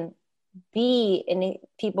he can be, and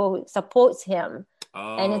people supports him.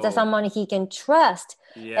 And it's someone he can trust.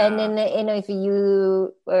 Yeah. And then if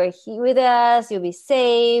you are here with us, you'll be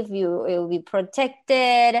safe, you'll be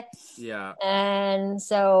protected. Yeah. And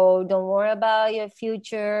so don't worry about your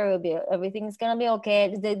future. Everything's gonna be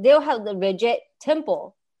okay. They'll have the rigid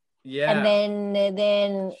temple. Yeah. And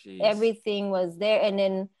then everything was there, and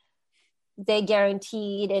then they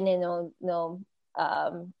guaranteed, and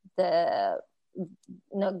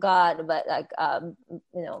not God, but like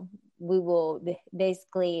we will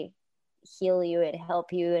basically heal you and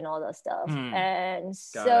help you and all that stuff. And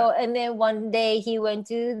and then one day he went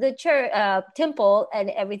to the church temple, and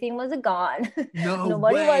everything was gone.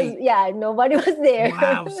 Nobody was there.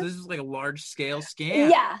 Wow. So this is like a large scale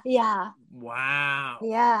scam. Yeah. Wow.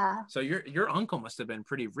 Yeah. So your uncle must have been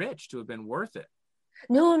pretty rich to have been worth it.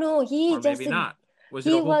 No, or maybe not. Was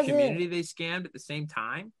it a whole community they scammed at the same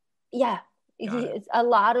time? Yeah. A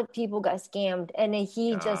lot of people got scammed, and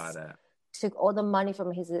he just took all the money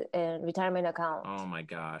from his retirement account. Oh my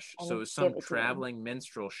gosh. So it was some traveling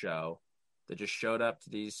minstrel show that just showed up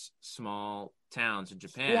to these small towns in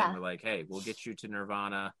Japan. Yeah. And we're like, hey, we'll get you to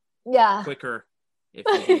Nirvana quicker if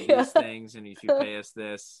you do these things and if you pay us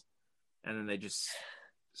this. And then they just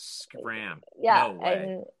scram. Yeah. No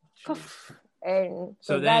way. And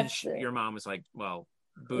so then your mom was like, well,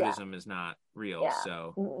 Buddhism is not real. Yeah.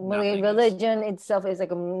 So religion itself is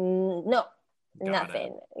like,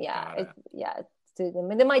 nothing. Yeah.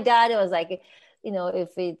 And then my dad was like,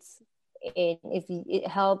 if it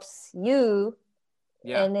helps you,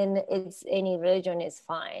 and then it's any religion is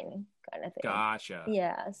fine, kind of thing. Gotcha.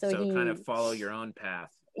 Yeah. So kind of follow your own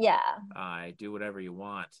path. Yeah. Do whatever you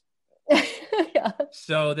want. Yeah.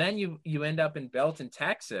 So then you end up in Belton,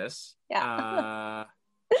 Texas. Yeah.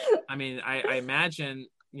 I mean, I imagine,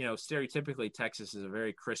 stereotypically Texas is a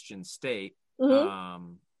very Christian state.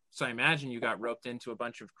 So I imagine you got roped into a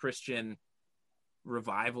bunch of Christian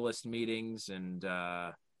revivalist meetings and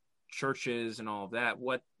churches and all of that.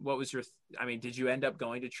 What was your, did you end up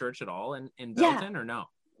going to church at all in Belton or no?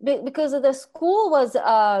 Because the school was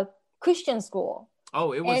a Christian school.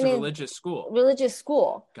 Oh, it was a religious school. Religious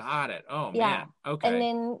school. Got it. Oh, man. Okay. And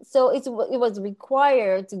then, so it was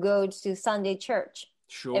required to go to Sunday church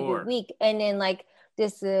every week. And then, like,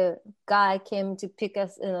 this guy came to pick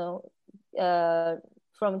us,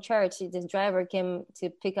 from church. This driver came to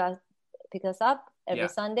pick us up every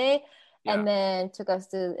Sunday. Yeah. And then took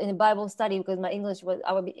us in Bible study, because our English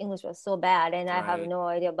was so bad, and I have no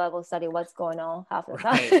idea Bible study what's going on half the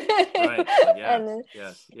time. Right.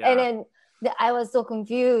 Yes. And then I was so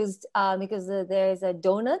confused because there's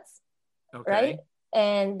donuts, right?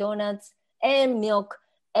 And donuts and milk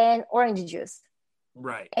and orange juice.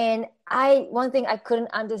 Right. And one thing I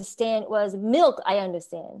couldn't understand was milk. I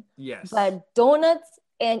understand. Yes. But donuts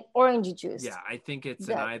and orange juice. Yeah, I think it's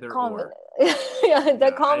an either or.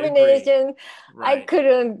 The combination, I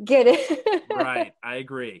couldn't get it. Right, I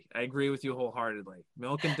agree with you wholeheartedly.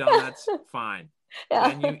 Milk and donuts, fine. Yeah.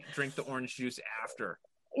 Then you drink the orange juice after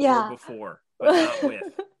or before, but not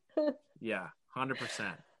with. Yeah,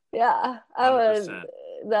 100%. Yeah, that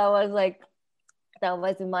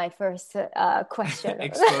was my first question.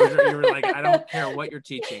 Exposure. You were like, I don't care what you're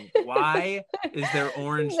teaching. Why is there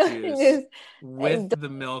orange juice with the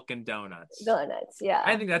milk and donuts? Donuts, yeah.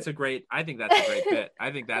 I think that's a great bit.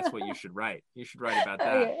 I think that's what you should write. You should write about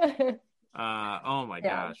that. Oh my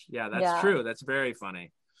gosh. Yeah, that's true. That's very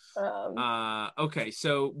funny. Okay,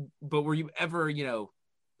 so, but were you ever,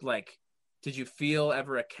 like, did you feel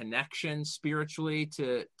ever a connection spiritually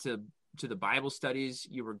to the Bible studies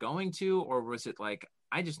you were going to, or was it like,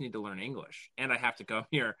 I just need to learn English and I have to come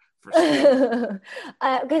here for school?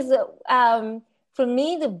 Because for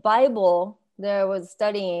me, the Bible that I was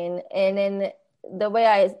studying, and then the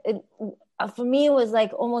way for me, it was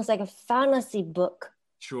like almost like a fantasy book.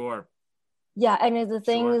 Sure. Yeah, and the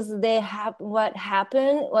things what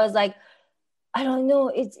happened was like, I don't know,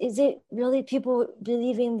 is it really people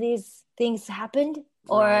believing these things happened?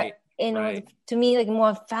 Or right. To me, like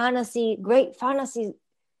more great fantasy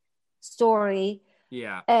story.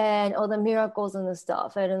 Yeah. And all the miracles and the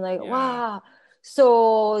stuff. And I'm like, wow.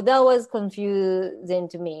 So that was confusing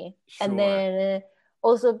to me. Sure. And then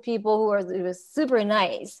also people who were super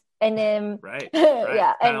nice. And then right.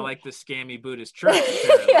 yeah, kind of like the scammy Buddhist church.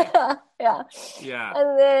 yeah.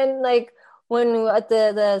 And then like when at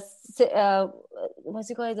the what's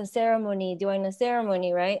it called, the ceremony, during the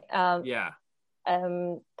ceremony, right?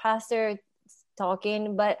 Pastor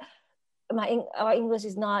talking, but our English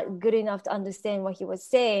is not good enough to understand what he was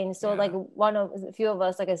saying. So like a few of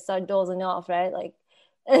us like start dozing off, right? Like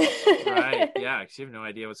right. Yeah, because you have no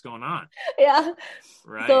idea what's going on. Yeah.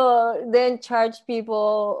 Right. So then church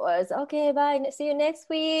people was, okay, bye, see you next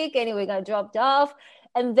week. And we got dropped off.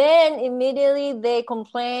 And then immediately they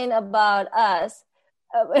complain about us.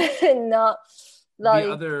 Not like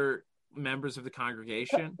the other members of the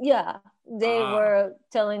congregation. Yeah. They were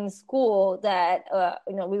telling school that,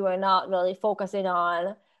 we were not really focusing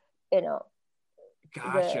on,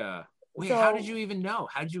 Gotcha. Wait, how did you even know?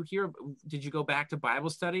 How did you hear? Did you go back to Bible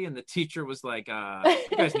study and the teacher was like,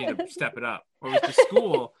 you guys need to step it up? Or was the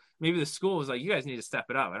school, maybe the school was like, you guys need to step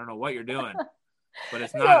it up. I don't know what you're doing, but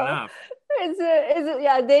it's not enough.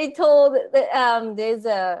 They told that there's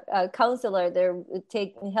a counselor there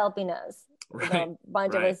helping us. Right. A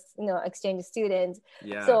bunch of us, exchange students.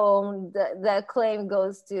 Yeah. So the claim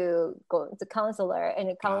goes to counselor, and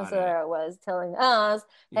the counselor was telling us,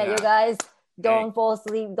 hey, you guys, don't fall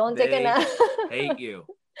asleep. Don't take a nap. Hate you.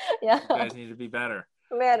 Yeah. You guys need to be better.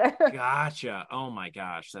 Gotcha. Oh my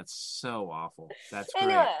gosh. That's so awful. That's great.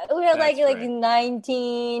 Anyway, we were like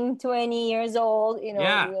 19, 20 years old, We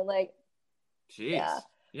were like, jeez.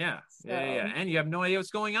 Yeah. And you have no idea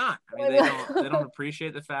what's going on. I mean, they don't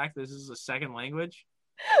appreciate the fact this is a second language.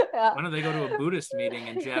 Yeah. Why don't they go to a Buddhist meeting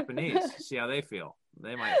in Japanese? See how they feel.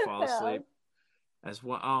 They might fall asleep as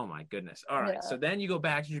well. Oh my goodness. All right. So then you go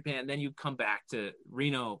back to Japan, then you come back to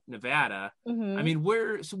Reno, Nevada. Mm-hmm. I mean,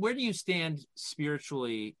 where do you stand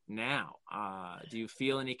spiritually now? Do you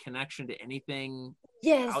feel any connection to anything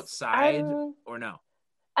outside or no?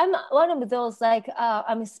 I'm one of those like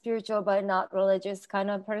I'm spiritual but not religious kind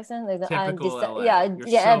of person. Like typical LA.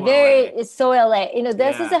 It's so LA.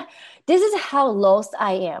 This is how lost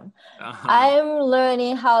I am. Uh-huh. I'm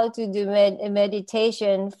learning how to do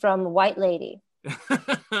meditation from white lady.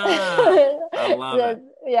 I love it.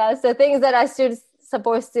 Yeah, so things that I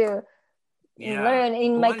supposed to learn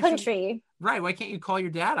in my country. Right. Why can't you call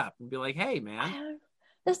your dad up and be like, hey, man?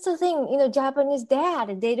 That's the thing, Japanese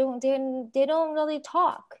dad, they don't really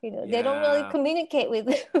talk, they don't really communicate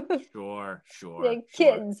with sure their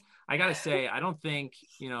kids. I gotta say, I don't think,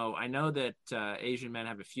 I know that Asian men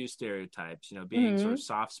have a few stereotypes, being sort of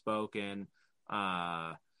soft-spoken,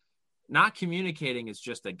 not communicating is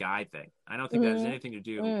just a guy thing. I don't think that has anything to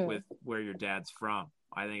do with where your dad's from.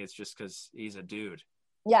 I think it's just because he's a dude.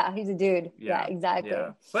 Yeah, he's a dude. Yeah, exactly.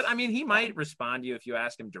 Yeah. But I mean, he might respond to you if you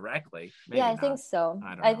ask him directly. Maybe I not. think so.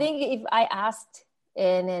 I think if I asked,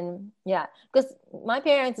 because my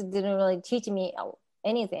parents didn't really teach me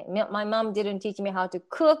anything. My mom didn't teach me how to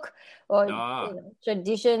cook or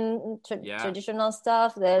traditional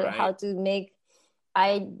stuff. How to make.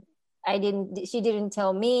 She didn't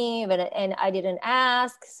tell me, and I didn't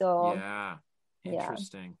ask. So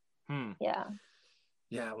interesting.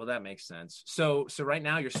 Yeah, well, that makes sense. So right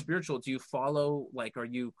now you're spiritual. Do you follow, are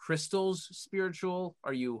you crystals spiritual?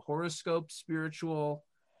 Are you horoscope spiritual?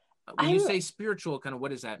 When you say spiritual, kind of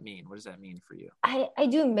what does that mean? What does that mean for you? I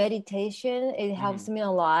do meditation. It helps me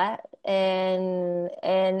a lot. And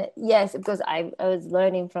yes, because I was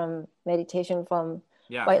learning from meditation from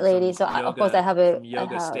white lady. So of course I have from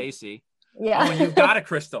Yoga Stacy. Yeah. Oh, and you've got a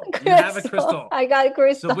crystal. You have a crystal. I got a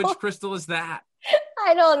crystal. So which crystal is that?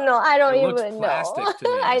 I don't know. I don't even know. Plastic to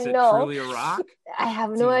me. Is it truly a rock? I have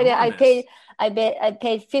no idea. I paid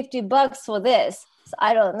 $50 for this. So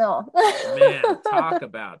I don't know. Man, talk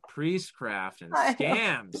about priestcraft and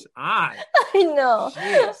scams. I know.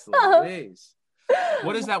 Jeez Louise.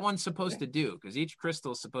 What is that one supposed to do? Because each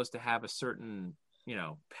crystal is supposed to have a certain,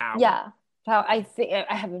 power. Yeah. How I think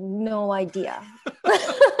I have no idea.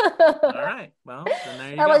 All right. Well, then there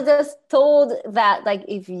you go. I was just told that like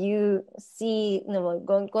if you see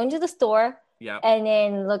going to the store and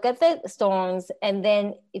then look at the stones, and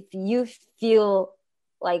then if you feel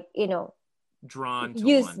like drawn to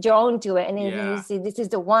it, and then if you see this is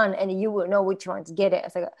the one, and you will know which one to get it.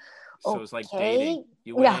 It's like, so it's like dating.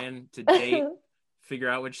 You went in to date, figure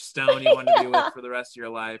out which stone you want to be with for the rest of your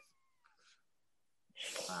life.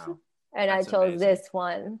 Wow. And I chose this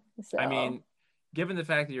one. So. I mean, given the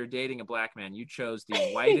fact that you're dating a black man, you chose the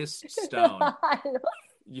whitest stone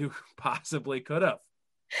you possibly could have.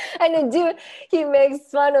 And the dude, he makes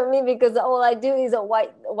fun of me because all I do is a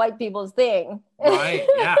white people's thing. Right.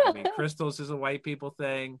 Yeah. I mean, crystals is a white people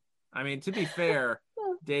thing. I mean, to be fair,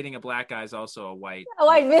 dating a black guy is also a white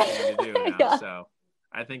thing to do now. So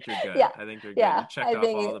I think you're good. I think you're good. You check off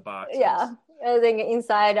all the boxes. Yeah. I think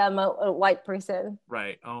inside I'm a white person.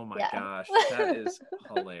 Right. Oh my gosh. That is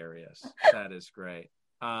hilarious. That is great.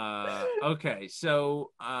 Okay.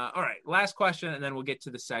 So, all right. Last question, and then we'll get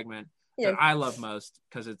to the segment that I love most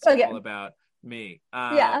because it's all about me.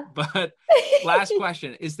 But last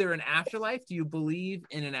question. Is there an afterlife? Do you believe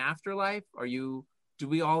in an afterlife? Do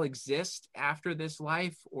we all exist after this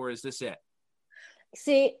life, or is this it?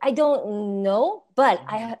 See, I don't know, but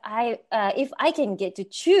I if I can get to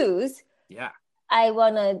choose, I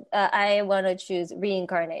wanna choose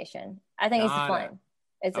reincarnation. I think it's fun.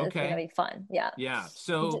 It's gonna be fun. Yeah.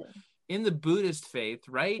 So in the Buddhist faith,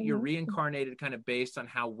 right, you're reincarnated kind of based on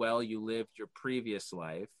how well you lived your previous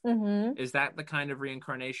life. Is that the kind of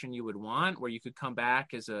reincarnation you would want, where you could come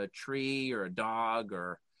back as a tree or a dog,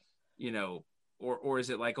 or or is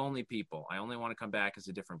it like only people? I only want to come back as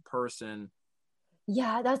a different person.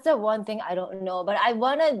 Yeah, that's the one thing I don't know, but I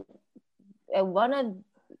wanna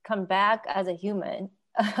come back as a human.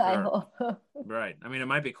 Sure. I hope. Right. I mean, it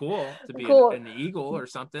might be cool to be an eagle or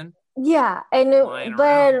something. Yeah, I don't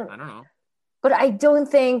know. But I don't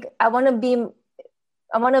think I want to meet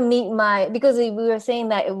because we were saying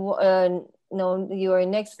that your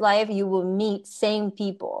next life you will meet same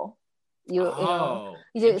people. So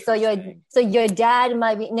your dad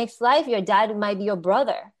might be next life. Your dad might be your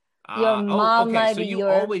brother. Your mom might be you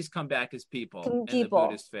always come back as people in the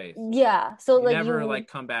Buddhist faith. Yeah. So you never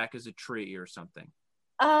come back as a tree or something.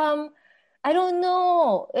 I don't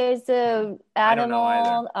know. It's a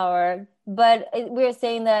animal but we're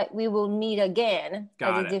saying that we will meet again.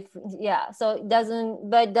 Got it. So it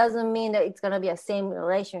doesn't mean that it's gonna be a same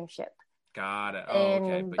relationship. Got it.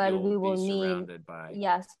 Okay. But we will surrounded by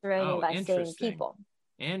same people.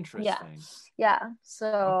 Interesting. Yeah.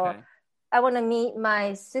 So I want to meet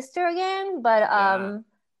my sister again, but I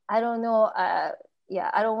don't know.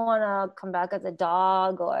 I don't want to come back as a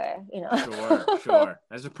dog or Sure.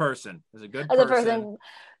 As a person, as a good person. As a person,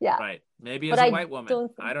 yeah. Right. Maybe as a white woman.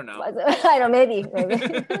 I don't know. I don't. Maybe.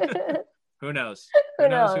 Who knows? Who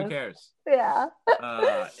knows? Who cares? Yeah.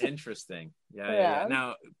 Interesting. Yeah.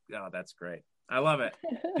 Now, that's great. I love it.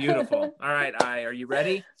 Beautiful. All right, are you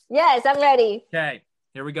ready? Yes, I'm ready. Okay,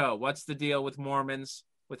 here we go. What's the deal with Mormons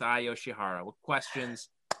with Ai Yoshihara? What questions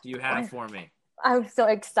do you have for me? I'm so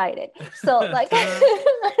excited. So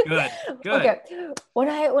good. Okay. When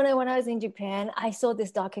I was in Japan, I saw this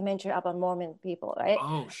documentary about Mormon people, right?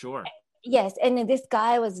 Oh, sure. Yes, and then this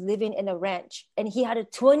guy was living in a ranch, and he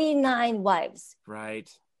had 29 wives. Right.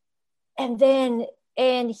 And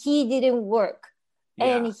he didn't work.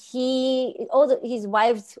 Yeah. And his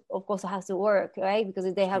wives, of course, has to work, right?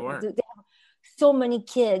 Because they have so many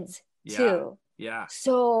kids too. Yeah.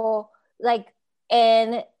 So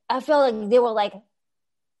and I felt like they were like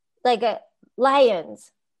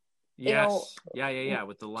lions. Yes. Yeah.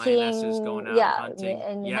 With the lionesses going out hunting.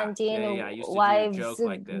 And hunting. Yeah. I used to do a joke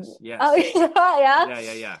like this. Yes. Oh,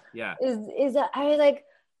 yeah. Yeah.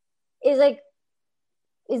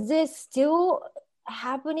 Is this still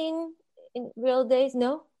happening in real days?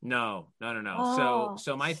 No. Oh.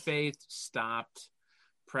 So my faith stopped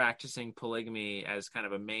practicing polygamy as kind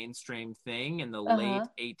of a mainstream thing in the late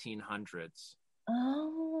 1800s.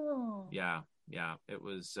 Oh. Yeah. It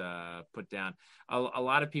was put down. A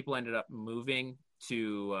lot of people ended up moving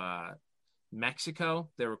to Mexico.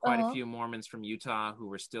 There were quite a few Mormons from Utah who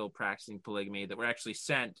were still practicing polygamy that were actually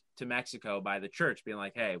sent to Mexico by the church, being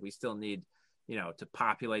like, hey, we still need, to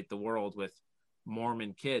populate the world with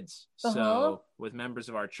Mormon kids. So with members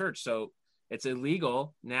of our church. So it's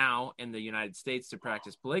illegal now in the United States to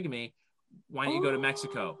practice polygamy. Why don't you go to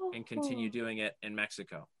Mexico and continue doing it in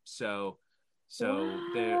Mexico? So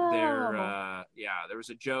there was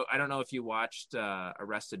a joke. I don't know if you watched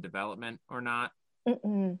Arrested Development or not.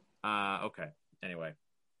 Mm-mm. Okay. Anyway,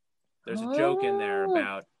 there's a joke in there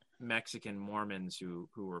about Mexican Mormons who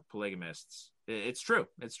were polygamists. It's true.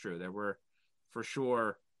 There were for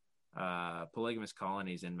sure polygamous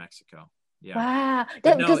colonies in Mexico. Yeah. Wow.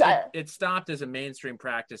 But no, it stopped as a mainstream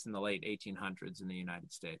practice in the late 1800s in the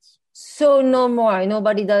United States. So no more.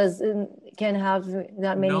 Nobody can have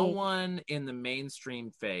that many. No one in the mainstream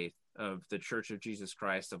faith of the Church of Jesus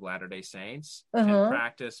Christ of Latter-day Saints can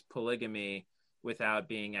practice polygamy without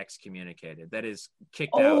being excommunicated. That is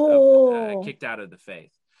kicked out of the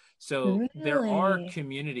faith. So there are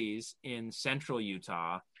communities in central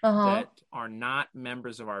Utah that are not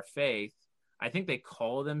members of our faith. I think they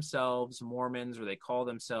call themselves Mormons, or they call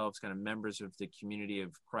themselves kind of members of the Community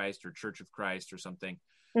of Christ or Church of Christ or something,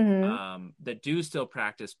 that do still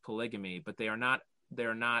practice polygamy, but they are not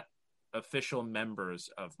official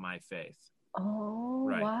members of my faith. Oh,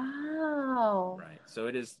 right. Wow. Right. So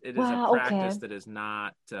it is a practice that is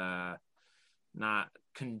not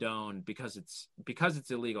condoned because it's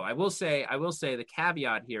illegal. I will say the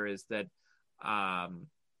caveat here is that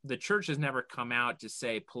the church has never come out to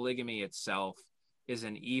say polygamy itself is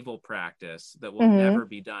an evil practice that will never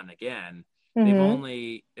be done again. They've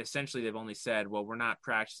only said, well, we're not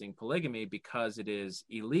practicing polygamy because it is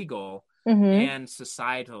illegal and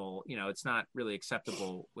societal, it's not really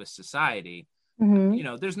acceptable with society.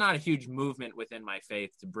 There's not a huge movement within my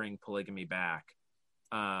faith to bring polygamy back.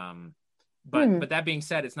 But that being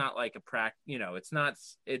said, it's not like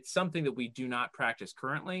it's something that we do not practice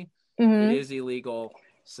currently. It is illegal.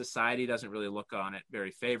 Society doesn't really look on it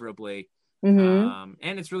very favorably. And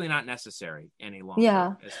it's really not necessary any longer.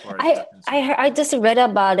 Yeah. As far as I just read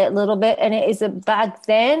about it a little bit, and it is back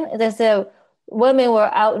then women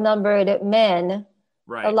were outnumbered men.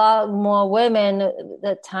 Right. A lot more women at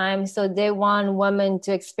that time, so they want women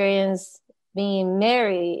to experience being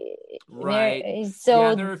married. Right.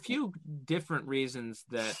 So there are a few different reasons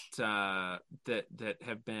that have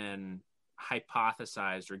been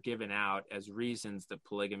hypothesized or given out as reasons that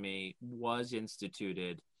polygamy was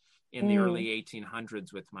instituted in the early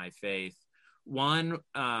 1800s with my faith. One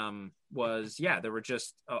was, there were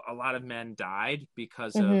just a lot of men died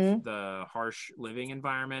because of the harsh living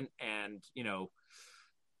environment. And,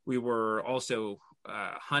 we were also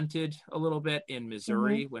hunted a little bit in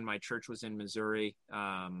Missouri when my church was in Missouri.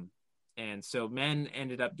 And so men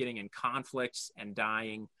ended up getting in conflicts and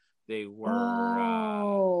dying. They were,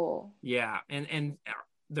 and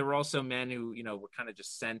there were also men who, were kind of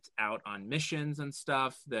just sent out on missions and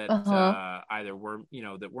stuff that either were,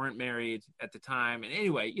 that weren't married at the time. And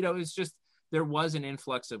anyway, it was just, there was an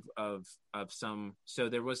influx of some, so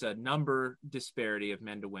there was a number disparity of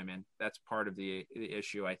men to women. That's part of the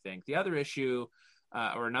issue, I think. The other issue,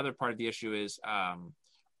 or another part of the issue is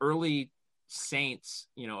early saints,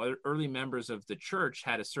 early members of the church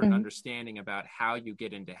had a certain understanding about how you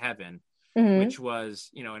get into heaven, which was,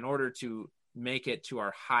 in order to make it to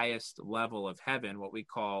our highest level of heaven, what we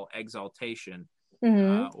call exaltation,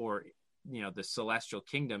 or, the celestial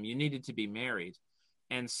kingdom, you needed to be married.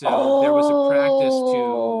 And so there was a practice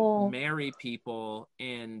to marry people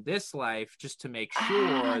in this life just to make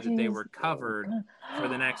sure that they were covered for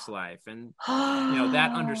the next life. And,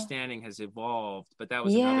 that understanding has evolved, but that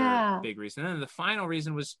was another big reason. And then the final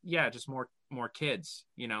reason was, just more kids.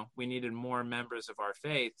 We needed more members of our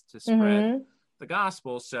faith to spread the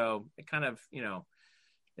gospel. So it kind of,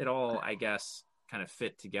 it all, I guess, kind of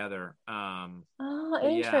fit together.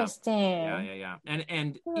 Interesting. Yeah.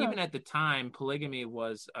 And even at the time, polygamy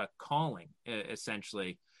was a calling,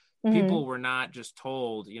 essentially. People were not just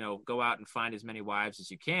told, go out and find as many wives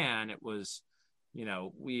as you can. It was,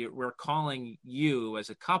 we're calling you as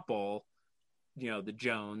a couple, the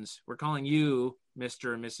Jones, we're calling you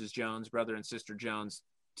Mr. and Mrs. Jones, brother and sister Jones,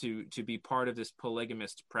 to be part of this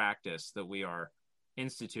polygamist practice that we are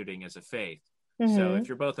instituting as a faith. So if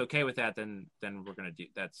you're both okay with that, then we're going to do,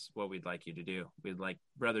 that's what we'd like you to do. We'd like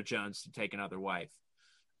Brother Jones to take another wife.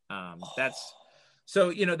 That's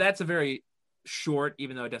a very short,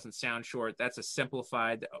 even though it doesn't sound short, that's a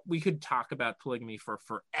simplified, we could talk about polygamy for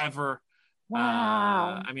forever.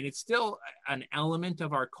 Wow. It's still an element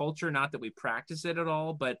of our culture, not that we practice it at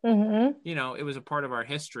all, but it was a part of our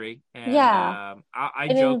history. And I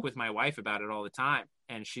joke with my wife about it all the time.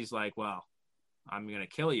 And she's like, well, I'm going to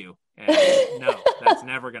kill you. And no, that's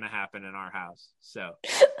never going to happen in our house. So,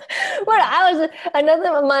 another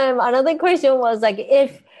question was like,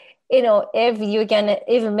 if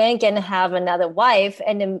a man can have another wife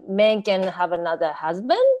and a man can have another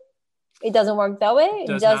husband, it doesn't work that way. It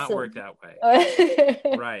does not work that way.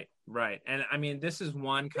 Right. And this is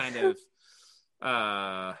one kind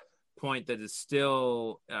of point that is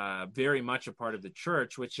still very much a part of the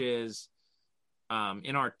church, which is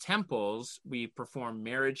in our temples, we perform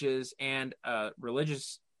marriages and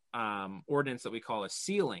religious ordinance that we call a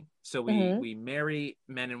sealing. So we marry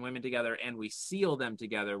men and women together and we seal them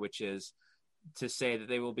together, which is to say that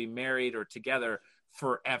they will be married or together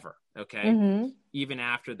forever. Okay. Even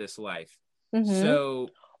after this life. So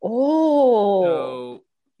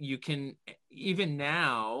you can, even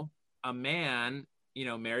now, a man,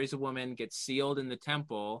 marries a woman, gets sealed in the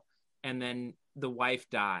temple, and then the wife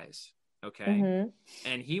dies. Okay.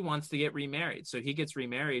 And he wants to get remarried. So he gets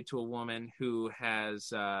remarried to a woman who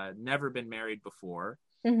has never been married before.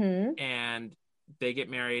 And they get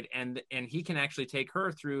married, and he can actually take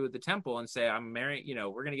her through the temple and say, I'm married,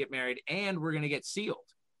 we're going to get married and we're going to get sealed.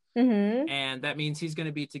 And that means he's going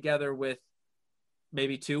to be together with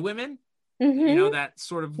maybe 2 women. That's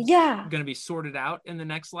sort of going to be sorted out in the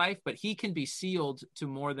next life, but he can be sealed to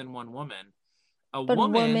more than one woman. A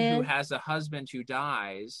woman who has a husband who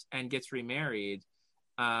dies and gets remarried,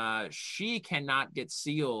 she cannot get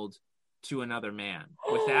sealed to another man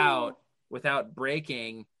without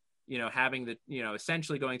breaking, having the,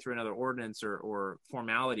 essentially going through another ordinance or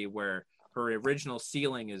formality where her original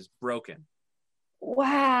sealing is broken.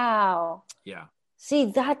 Wow. Yeah.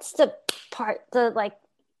 See, that's the part, right.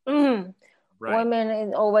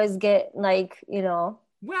 Women always get Well,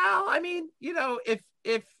 I mean, if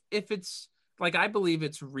it's like, I believe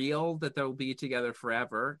it's real that they'll be together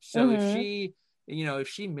forever. So if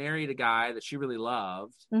she married a guy that she really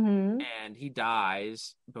loved and he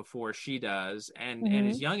dies before she does and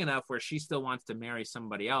is young enough where she still wants to marry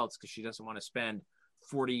somebody else because she doesn't want to spend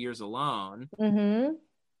 40 years alone.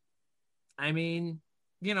 I mean,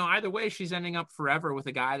 either way, she's ending up forever with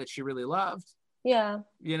a guy that she really loved. Yeah.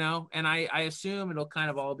 And I assume it'll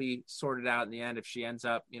kind of all be sorted out in the end if she ends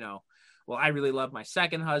up, well, I really love my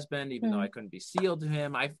second husband, even though I couldn't be sealed to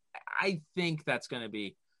him. I think that's going to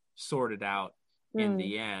be sorted out in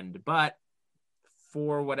the end. But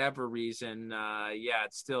for whatever reason,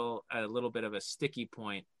 it's still a little bit of a sticky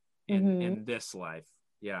point in this life.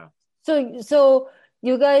 Yeah. So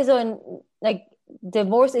you guys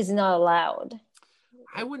divorce is not allowed.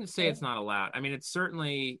 I wouldn't say it's not allowed. I mean, it's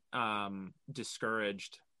certainly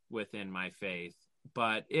discouraged within my faith,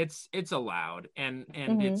 but it's allowed. And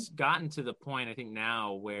it's gotten to the point, I think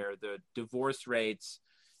now, where the divorce rates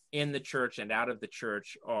in the church and out of the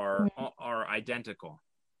church are identical.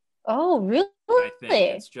 Oh, really? I think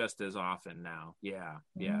it's just as often now. Yeah.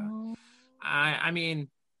 Yeah. I mean,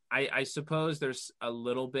 I suppose there's a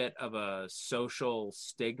little bit of a social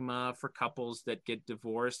stigma for couples that get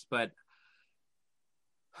divorced, but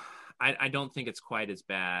I don't think it's quite as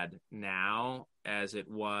bad now as it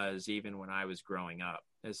was even when I was growing up,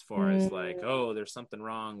 as far as there's something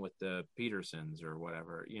wrong with the Petersons or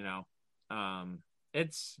whatever, I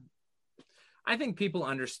think people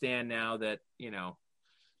understand now that,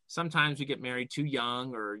 sometimes you get married too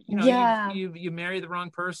young or, you marry the wrong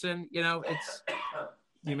person,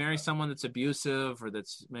 you marry someone that's abusive or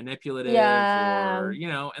that's manipulative or,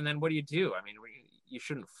 and then what do you do? I mean, you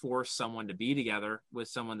shouldn't force someone to be together with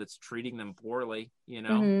someone that's treating them poorly,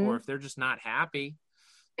 or if they're just not happy,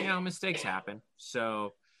 mistakes happen.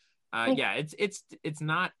 So, it's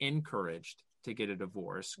not encouraged to get a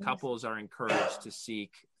divorce. Couples are encouraged to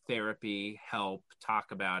seek therapy, help,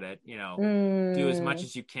 talk about it, do as much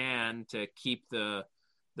as you can to keep the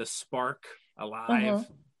spark alive.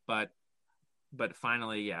 But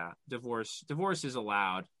finally, divorce is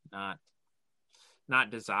allowed, not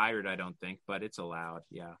desired, I don't think, but it's allowed.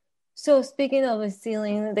 Yeah. So speaking of a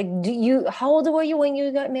sealing, how old were you when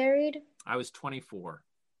you got married? I was 24.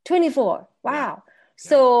 24. Wow. Yeah.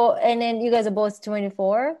 So, and then you guys are both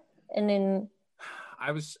 24, and then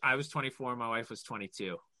I was 24. My wife was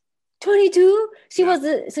 22. 22? She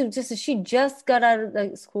just got out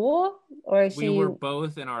of school, or we were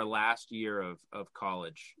both in our last year of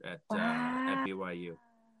college at BYU.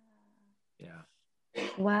 Yeah.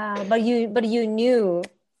 Wow, but you knew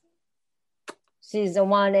she's the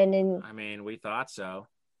one, and then I mean, we thought so.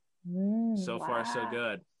 So far, so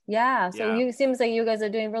good. Yeah. So it seems like you guys are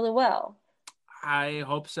doing really well. I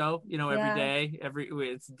hope so. Every day,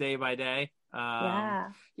 it's day by day. I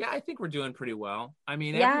think we're doing pretty well. I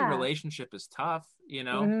mean, every relationship is tough,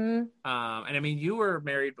 and I mean, you were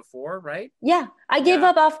married before, right? Yeah, I gave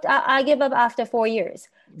up after 4 years.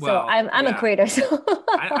 Well, so I'm a quitter. So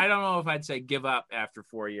I don't know if I'd say give up after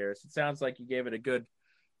 4 years. It sounds like you gave it a good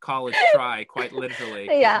college try, quite literally.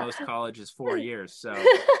 Yeah. Most college is 4 years, so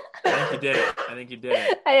I think you did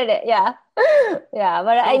it. I did it. Yeah, yeah.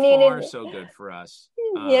 But so far, so good for us.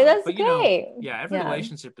 That's great. Every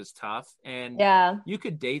relationship is tough, and you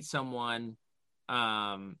could date someone.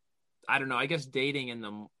 I don't know. I guess dating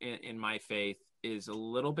in my faith is a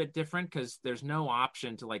little bit different because there's no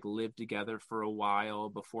option to like live together for a while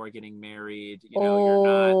before getting married. You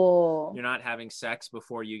know, you're not having sex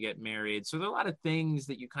before you get married. So there are a lot of things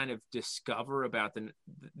that you kind of discover about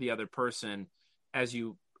the other person as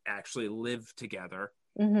you actually live together.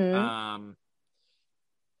 Wow.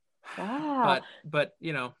 But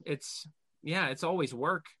you know, it's always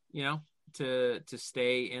work, you know, to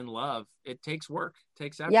stay in love. It takes work, it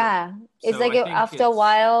takes effort. Yeah, it's So like after a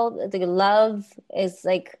while, the love is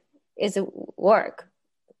like it's work.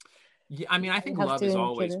 Yeah, I mean, I think love is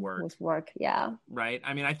always work. Yeah. Right.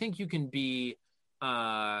 I mean, I think you can be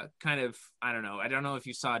kind of, I don't know if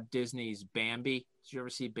you saw Disney's Bambi. Did you ever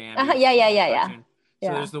see Bambi? Yeah.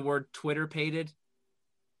 So there's the word Twitter-pated.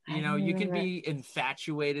 You know, you can be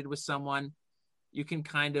infatuated with someone. You can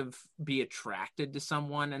kind of be attracted to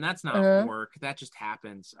someone, and that's not work. That just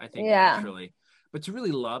happens, I think, naturally. But to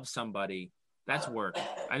really love somebody, that's work.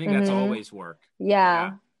 I think that's always work.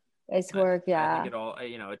 Yeah. It's work. Yeah. I think it all,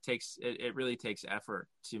 you know, it really takes effort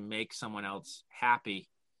to make someone else happy,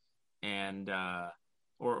 and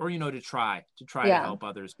or you know, to try to help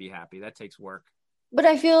others be happy. That takes work. But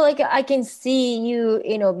I feel like I can see you,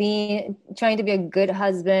 you know, trying to be a good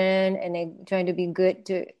husband and trying to be good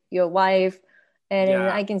to your wife. And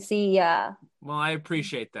I can see, Well, I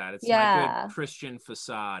appreciate that. It's my good Christian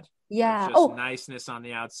facade. Yeah. It's just niceness on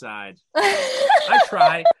the outside. I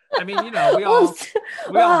try. I mean, you know, we all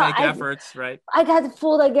make efforts, right? I got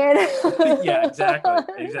fooled again. Yeah,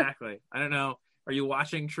 exactly. I don't know. Are you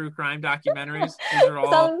watching true crime documentaries? These are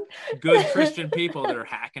all good Christian people that are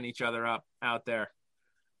hacking each other up out there.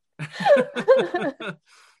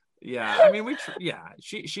 Yeah, I mean,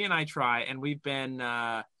 she and I try, and we've been.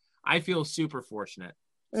 I feel super fortunate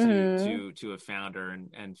to have found her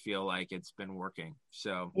and feel like it's been working.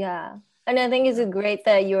 So yeah, and I think it's great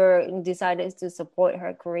that you decided to support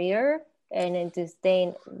her career and then to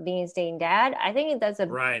staying dad. I think that's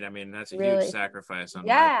right. I mean, that's a huge sacrifice on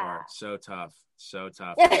my part. So tough.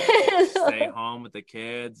 Stay home with the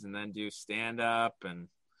kids and then do stand up and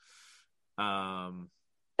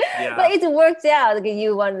yeah. But it works out. Like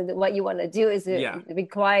what you want to do is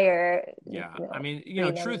require. Yeah, I mean, you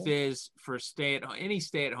know, truth is, for any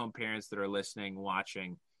stay-at-home parents that are listening,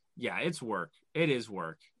 watching, yeah, it's work. It is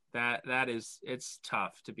work. It's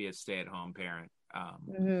tough to be a stay-at-home parent.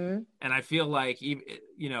 And I feel like, you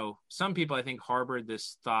know, some people I think harbored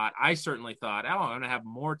this thought. I certainly thought, I'm going to have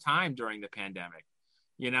more time during the pandemic.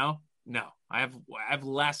 You know, no, I have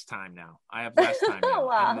less time now.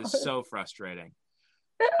 Wow. And it's so frustrating.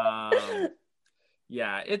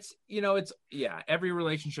 Every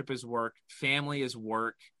relationship is work. Family is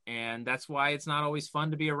work, and that's why it's not always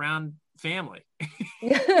fun to be around family.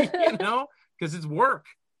 You know, because it's work.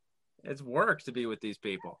 It's work to be with these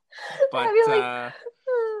people. But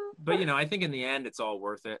but you know, I think in the end, it's all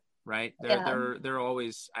worth it, right? They're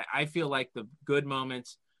always. I feel like the good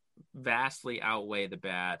moments vastly outweigh the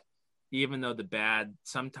bad, even though the bad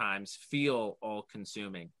sometimes feel all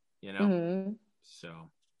consuming. You know. So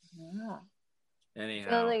anyhow,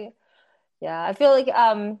 I feel like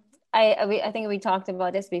I think we talked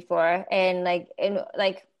about this before, and like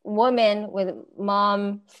women with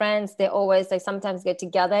mom friends, they always like sometimes get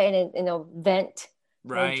together and vent,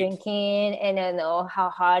 right, drinking, and then how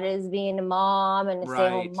hard it is being a mom and a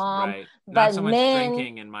stay-at-home mom. Right. But not so much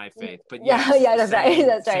drinking in my faith, but that's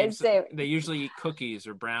right. Same. They usually eat cookies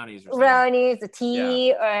or brownies or the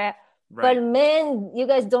tea, or but men, you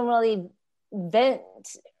guys don't really vent,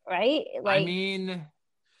 right? Like, I mean,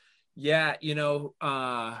 yeah, you know,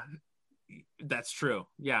 that's true.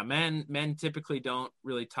 Yeah, men typically don't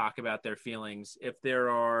really talk about their feelings. If there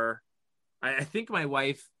are, I think my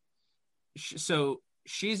wife, so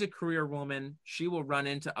she's a career woman. She will run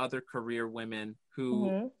into other career women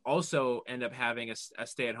who also end up having a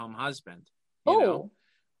stay-at-home husband. You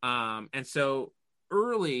know? And so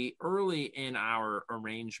early in our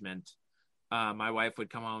arrangement, my wife would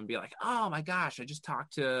come home and be like, oh my gosh, I just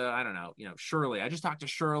talked to, I don't know, you know, Shirley. I just talked to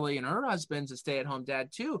Shirley, and her husband's a stay-at-home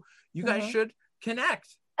dad too. You guys should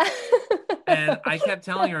connect. And I kept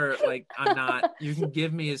telling her, like, you can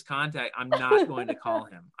give me his contact. I'm not going to call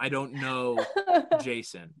him. I don't know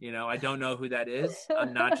Jason. You know, I don't know who that is.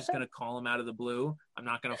 I'm not just going to call him out of the blue. I'm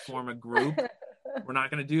not going to form a group. We're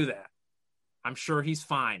not going to do that. I'm sure he's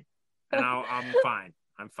fine. And I'm fine.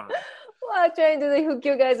 Well, trying to hook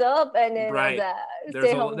you guys up, and then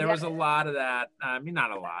there was a lot of that. I mean,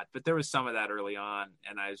 not a lot, but there was some of that early on,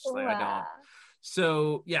 and I was just like, I don't.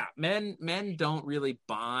 So yeah, men don't really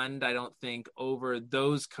bond, I don't think, over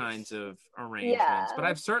those kinds of arrangements. But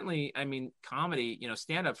I've certainly, I mean, comedy, you know,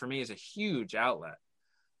 stand up for me is a huge outlet.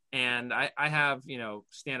 And I have,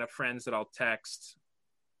 stand-up friends that I'll text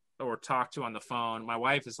or talk to on the phone. My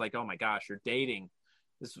wife is like, oh my gosh, you're dating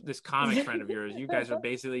this comic friend of yours. You guys are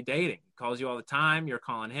basically dating. He calls you all the time. You're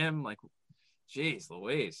calling him. Like, geez,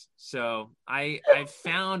 Louise. So I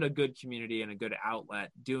found a good community and a good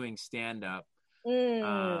outlet doing stand-up.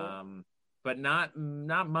 But not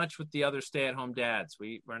much with the other stay-at-home dads.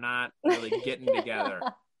 We're not really getting together.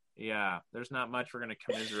 Yeah, there's not much we're going to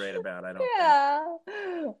commiserate about, I don't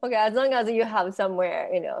think. Okay, as long as you have somewhere,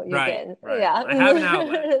 you can. Right. Yeah. I have an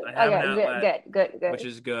outlet. Good. Which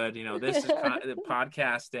is good. This is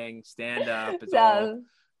podcasting, stand-up.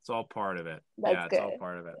 It's all part of it. It's all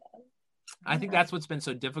part of it. I think that's what's been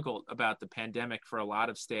so difficult about the pandemic for a lot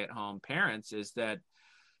of stay-at-home parents is that,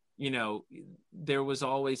 there was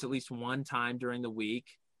always at least one time during the week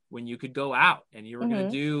when you could go out and you were going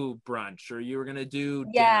to do brunch, or you were going to do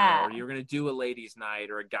dinner, or you were going to do a ladies'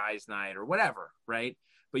 night or a guys' night or whatever, right?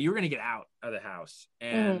 But you were going to get out of the house.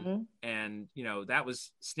 And that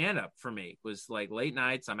was stand-up for me. It was like late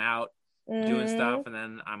nights, I'm out doing stuff, and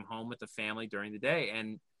then I'm home with the family during the day.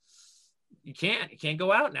 And you can't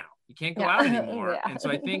go out now. You can't go out anymore. And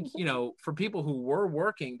so I think, for people who were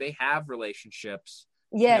working, they have relationships.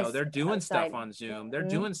 Yes, they're doing stuff on Zoom. They're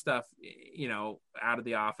doing stuff, out of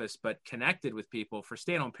the office, but connected with people. For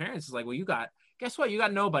stay-at-home parents, it's like, well, guess what? You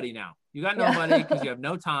got nobody now. You got nobody because you have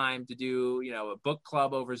no time to do, a book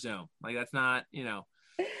club over Zoom. Like that's not,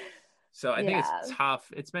 So I think it's tough.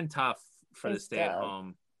 It's been tough for the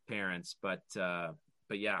stay-at-home parents, but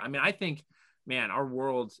yeah, I mean, I think, man, our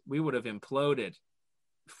world, we would have imploded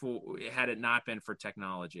had it not been for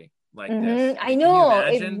technology like this. I know.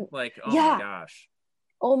 Can you imagine? My gosh.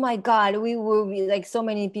 Oh my God, we will be like, so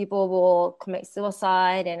many people will commit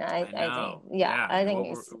suicide, and I think, I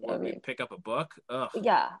think we pick up a book. Ugh.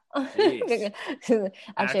 Yeah.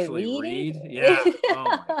 Actually read. Yeah.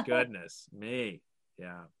 Oh my goodness, me.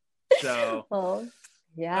 Yeah. So. Oh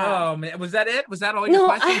man, was that it? Was that all your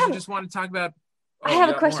questions? You just want to talk about? I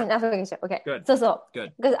have a question. Okay. Good. So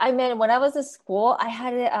good. Because when I was in school,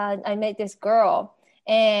 I met this girl,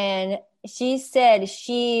 and she said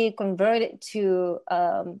she converted to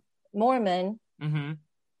Mormon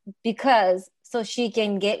because so she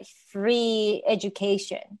can get free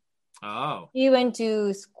education. Oh. She went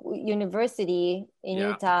to university in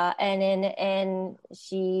Utah, and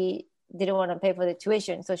she didn't want to pay for the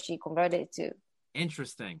tuition, so she converted to.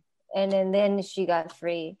 Interesting. And then she got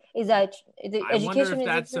free. Is that the I education? wonder if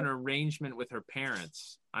that's an arrangement with her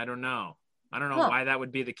parents. I don't know why that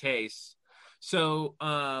would be the case. So,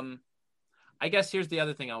 I guess here's the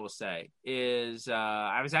other thing I will say is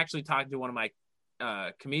I was actually talking to one of my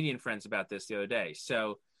comedian friends about this the other day.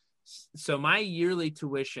 So my yearly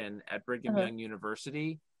tuition at Brigham Young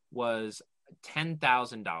University was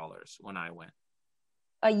 $10,000 when I went.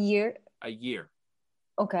 A year? A year.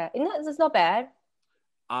 Okay. That's not bad.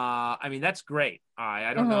 I mean, that's great.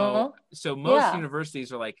 I don't know. So most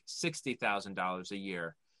universities are like $60,000 a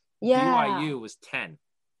year. Yeah. BYU was 10.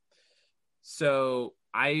 So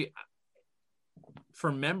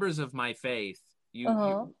for members of my faith,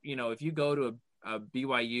 you if you go to a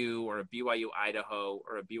BYU or a BYU Idaho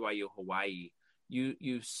or a BYU Hawaii,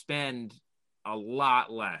 you spend a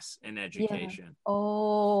lot less in education.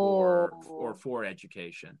 For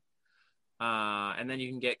education. And then you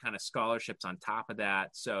can get kind of scholarships on top of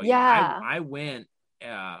that. So I went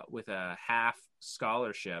with a half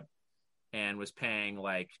scholarship and was paying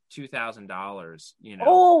like $2,000,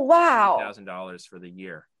 Oh, wow. $2,000 for the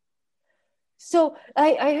year. So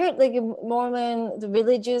I heard like Mormon, the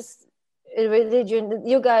religion,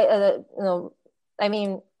 you guys, I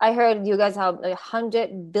mean, I heard you guys have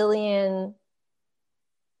 100 billion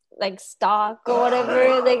like stock or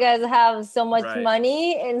whatever. They guys have so much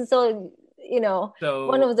money. And so,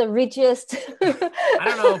 one of the richest. I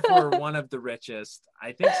don't know if we're one of the richest.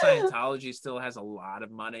 I think Scientology still has a lot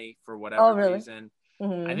of money for whatever reason.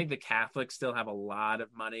 I think the Catholics still have a lot of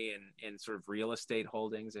money in sort of real estate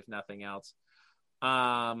holdings, if nothing else.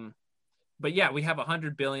 But yeah, we have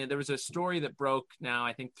 100 billion. There was a story that broke now,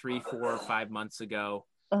 I think 3, 4, or 5 months ago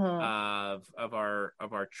of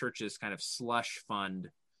our church's kind of slush fund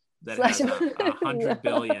that has 100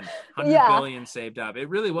 billion, billion saved up. It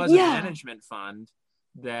really was a management fund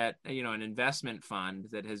that, an investment fund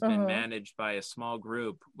that has been managed by a small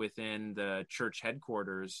group within the church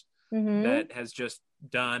headquarters that has just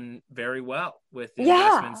done very well with the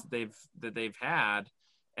investments that they've had.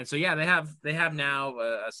 And so, they have now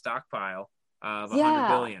a stockpile of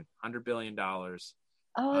 $100 billion.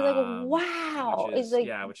 Oh, wow.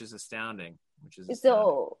 Which is astounding.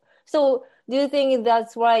 So do you think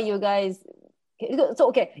that's why you guys So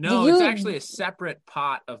okay, no, it's actually a separate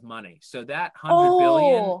pot of money. So that 100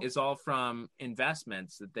 billion is all from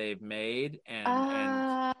investments that they've made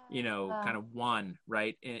and you know, kind of won,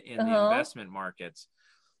 right, in the investment markets.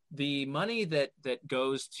 The money that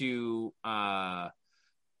goes to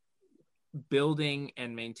building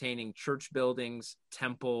and maintaining church buildings,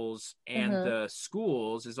 temples, and the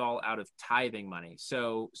schools is all out of tithing money.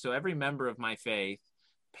 So every member of my faith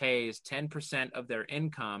pays 10% of their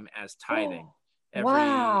income as tithing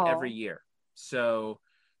every year. So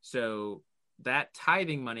that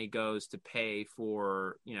tithing money goes to pay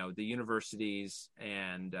for, you know, the universities,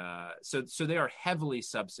 and so they are heavily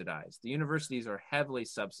subsidized. The universities are heavily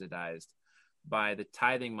subsidized by the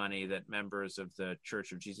tithing money that members of the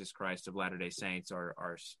Church of Jesus Christ of Latter-day Saints are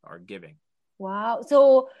giving. Wow.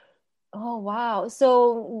 So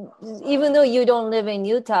so even though you don't live in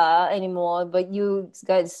Utah anymore, but you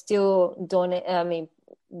guys still donate, I mean,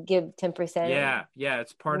 give 10%. Yeah,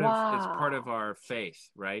 it's part of our faith,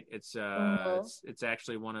 right? It's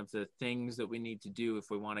actually one of the things that we need to do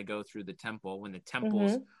if we want to go through the temple when the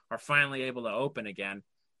temples are finally able to open again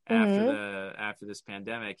after this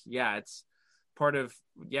pandemic. Yeah, it's part of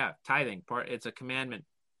tithing. It's a commandment.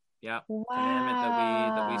 Yeah, commandment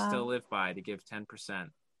that we still live by, to give 10%.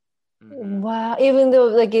 Wow. Even though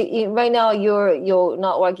like right now you're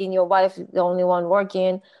not working, your wife is the only one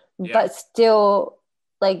working, but still,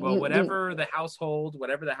 like, whatever the household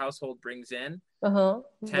brings in, 10%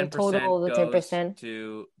 goes 10%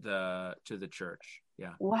 to the church.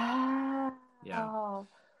 Yeah. Wow. Yeah.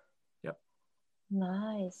 Yep.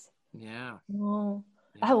 Nice. Yeah. Oh.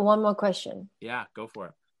 I have one more question. Yeah, go for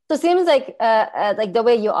it. So it seems like the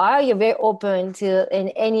way you are, you're very open to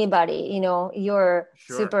anybody. You know, you're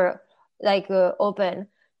super open.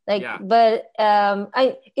 But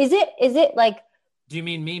is it like? Do you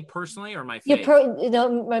mean me personally or my faith?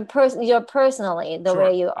 You're personally the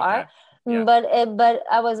way you are. Yeah. But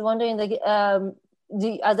I was wondering, like,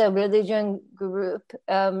 as a religion group,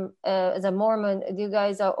 as a Mormon, you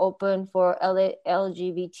guys are open for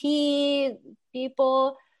LGBT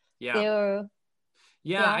people? Yeah.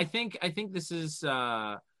 I think this is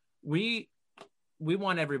we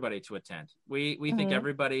want everybody to attend. We think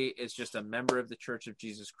everybody is just a member of the Church of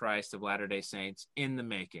Jesus Christ of Latter-day Saints in the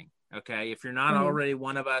making. Okay, if you're not already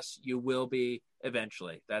one of us, you will be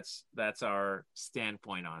eventually. That's our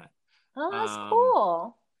standpoint on it. Oh, that's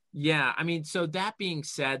cool. Yeah, I mean, so that being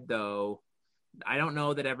said, though, I don't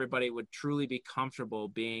know that everybody would truly be comfortable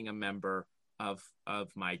being a member of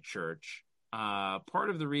my church. Part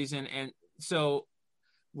of the reason, and so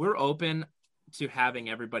we're open to having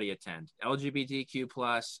everybody attend. LGBTQ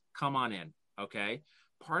plus, come on in. Okay.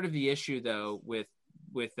 Part of the issue, though, with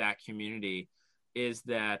that community is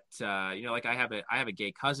that like I have a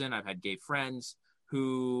gay cousin. I've had gay friends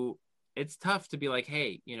who it's tough to be like,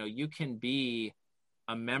 hey, you can be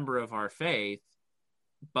a member of our faith,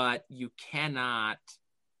 but you cannot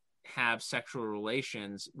have sexual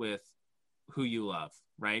relations with who you love,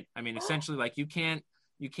 right? I mean, essentially, like you can't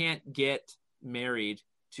get married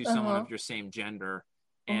to someone of your same gender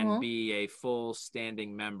and be a full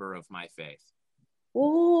standing member of my faith.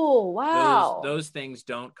 Oh, wow. Those things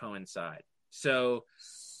don't coincide. So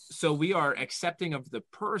we are accepting of the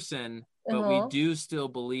person, but we do still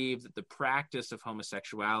believe that the practice of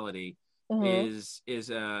homosexuality is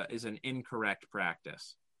an incorrect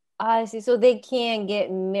practice. I see. So they can't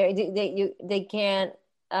get married. They can't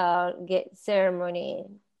get ceremony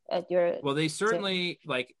at your. Well, they certainly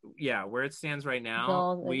where it stands right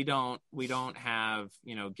now. We don't have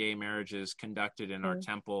gay marriages conducted in our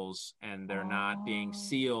temples, and they're not being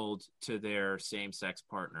sealed to their same-sex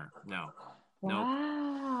partner. No.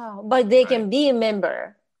 Wow. Nope. But they can be a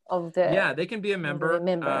member of the. Yeah, they can be a member.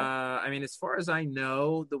 I mean, as far as I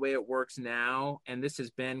know, the way it works now, and this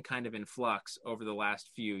has been kind of in flux over the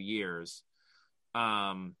last few years.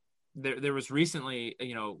 There was recently,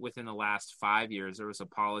 within the last 5 years, there was a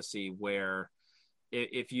policy where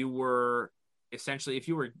if you were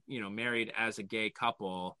married as a gay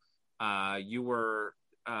couple, you were,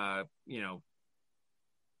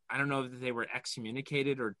 I don't know if they were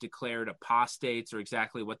excommunicated or declared apostates or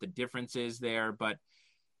exactly what the difference is there, but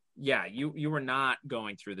yeah, you were not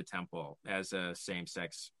going through the temple as a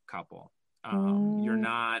same-sex couple. You're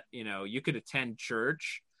not, you could attend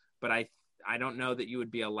church, but I don't know that you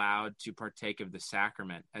would be allowed to partake of the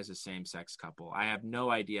sacrament as a same-sex couple. I have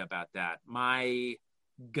no idea about that. My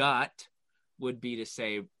gut would be to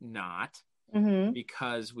say not,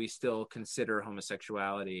 because we still consider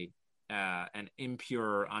homosexuality an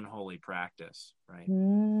impure, unholy practice, right?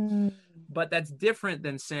 But that's different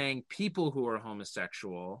than saying people who are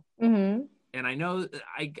homosexual and I know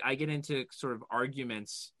I get into sort of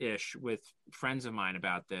arguments ish with friends of mine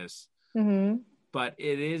about this, but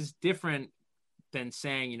it is different than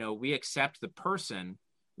saying, we accept the person,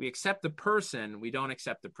 we don't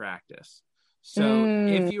accept the practice. So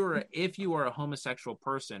if you are a homosexual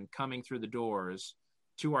person coming through the doors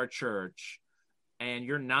to our church and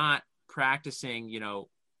you're not practicing,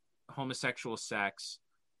 homosexual sex,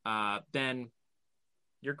 then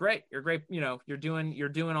you're great. You're great. You're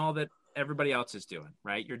doing all that everybody else is doing,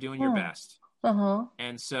 right? You're doing your best.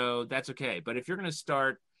 And so that's okay. But if you're going to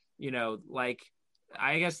start, like,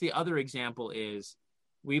 I guess the other example is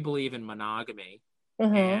we believe in monogamy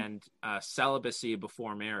and celibacy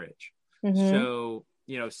before marriage. So,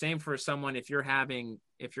 same for someone, if you're having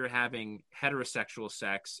heterosexual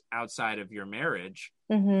sex outside of your marriage,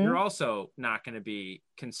 you're also not going to be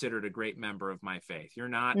considered a great member of my faith. You're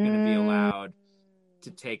not going to be allowed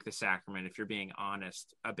to take the sacrament if you're being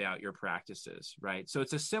honest about your practices, right? So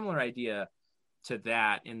it's a similar idea to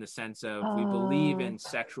that, in the sense of we believe in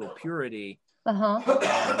sexual purity, and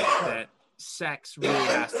that sex really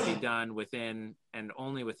has to be done within and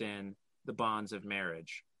only within the bonds of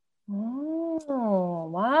marriage. Oh,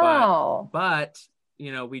 wow. But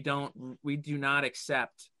we do not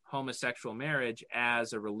accept homosexual marriage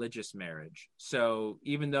as a religious marriage. So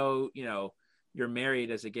even though, you're married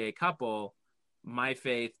as a gay couple, my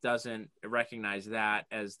faith doesn't recognize that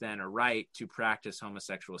as then a right to practice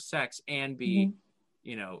homosexual sex and be,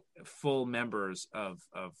 full members of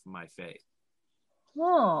my faith.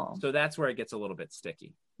 Oh. So that's where it gets a little bit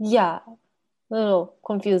sticky. Yeah. A little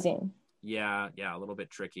confusing. Yeah, a little bit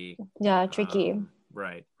tricky. Yeah, tricky.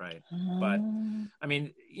 Right. But I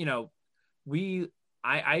mean,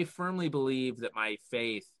 I firmly believe that my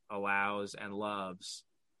faith allows and loves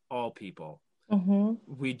all people.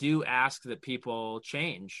 We do ask that people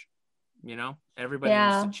change. Everybody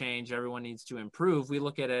needs to change. Everyone needs to improve. We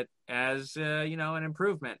look at it as an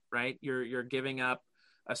improvement, right? You're giving up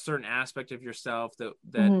a certain aspect of yourself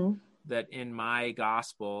that in my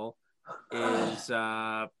gospel is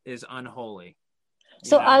unholy.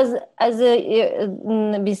 So as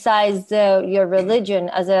a besides your religion,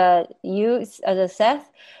 as a Seth,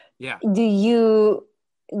 do you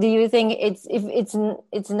think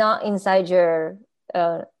it's not inside your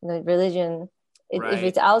religion, if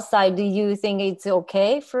it's outside, do you think it's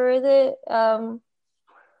okay for the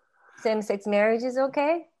same-sex marriage is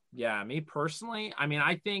okay? Yeah, me personally, I mean,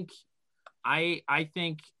 I think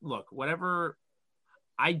look, whatever.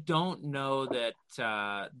 I don't know that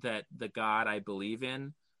the God I believe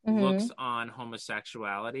in looks on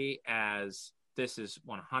homosexuality as this is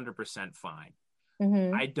 100% fine.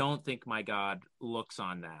 I don't think my God looks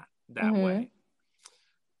on that way.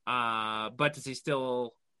 But does he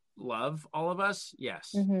still love all of us?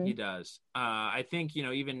 Yes, he does. I think,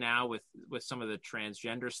 even now with some of the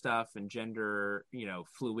transgender stuff and gender,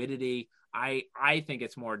 fluidity, I think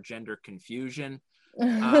it's more gender confusion.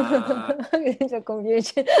 I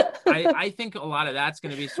think a lot of that's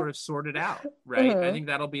going to be sort of sorted out, right? I think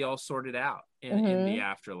that'll be all sorted out in the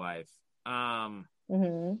afterlife.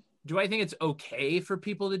 Do I think it's okay for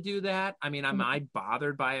people to do that? I mean, am I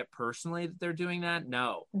bothered by it personally that they're doing that?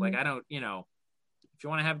 No. Like, I don't, if you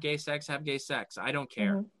want to have gay sex, have gay sex. I don't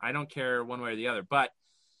care. I don't care one way or the other. But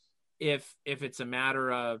if it's a matter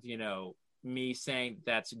of, me saying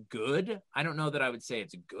that's good, I don't know that I would say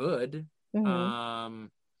it's good. But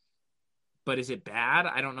is it bad?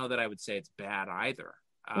 I don't know that I would say it's bad either.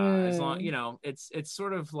 As long, it's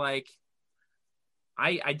sort of like,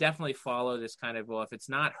 I definitely follow this kind of, well, if it's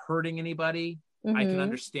not hurting anybody, I can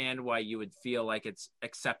understand why you would feel like it's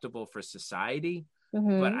acceptable for society.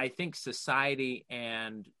 But I think society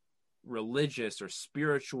and religious or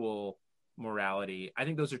spiritual morality, I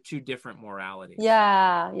think those are two different moralities.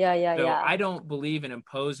 Yeah. So I don't believe in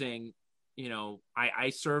imposing, I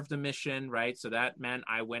served a mission, right? So that meant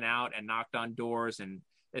I went out and knocked on doors and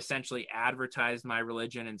essentially advertised my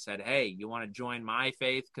religion and said, hey, you want to join my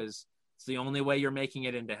faith? Because it's the only way you're making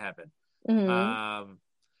it into heaven.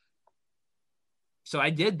 So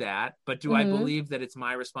I did that, but do I believe that it's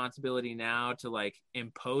my responsibility now to like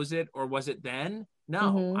impose it, or was it then?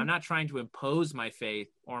 No, I'm not trying to impose my faith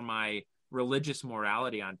or my religious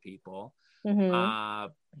morality on people.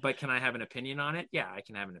 But can I have an opinion on it? Yeah, I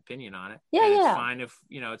can have an opinion on it. It's fine if,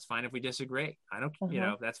 it's fine if we disagree. I don't,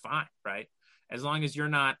 that's fine, right? As long as you're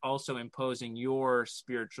not also imposing your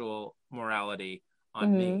spiritual morality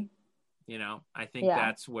on me. I think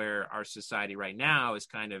that's where our society right now is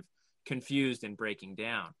kind of confused and breaking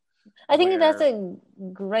down. I think that's a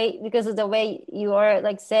great, because of the way you are,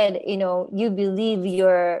 like said, you believe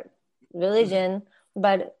your religion,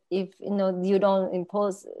 but if you don't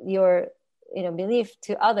impose your belief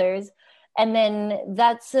to others. And then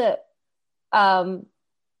that's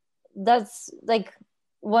like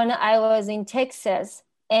when I was in Texas,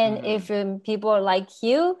 and if people are like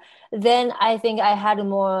you, then I think I had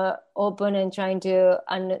more open and trying to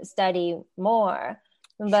study more.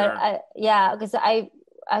 But because I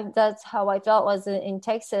that's how I felt was in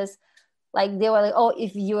Texas. Like they were like, oh,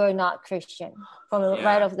 if you are not Christian, from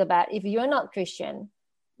right off the bat, if you're not Christian,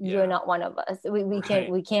 you're not one of us. We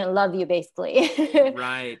can't love you, basically.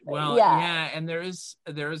 Right. Well, and there is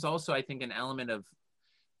also, I think, an element of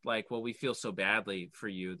like, well, we feel so badly for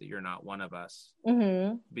you that you're not one of us,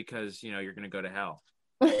 because you're going to go to hell.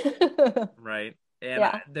 Right.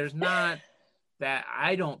 And there's not that,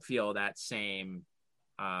 I don't feel that same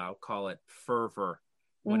I'll call it fervor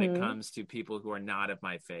when it comes to people who are not of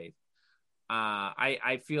my faith.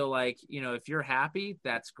 I feel like, if you're happy,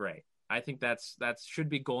 that's great. I think that should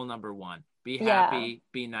be goal number one. Be happy,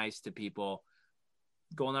 be nice to people.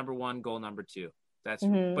 Goal number one, goal number two.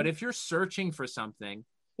 But if you're searching for something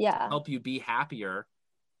to help you be happier,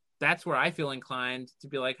 that's where I feel inclined to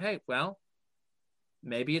be like, hey, well,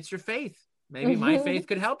 maybe it's your faith. Maybe my faith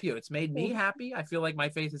could help you. It's made me happy. I feel like my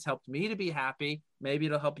faith has helped me to be happy. Maybe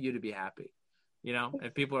it'll help you to be happy.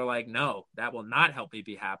 If people are like, no, that will not help me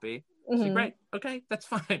be happy. So great. Okay. That's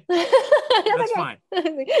fine. That's fine.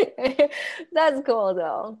 That's cool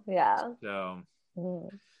though. Yeah. So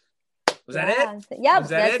was that it? Yep. Was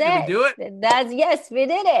that it? Did we do it? Yes, we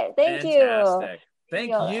did it. Thank you. Thank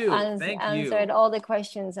you. Answered all the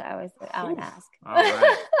questions I would ask. All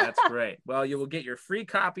right. That's great. Well, you will get your free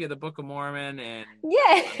copy of the Book of Mormon. And I'm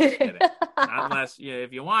just kidding. Not unless,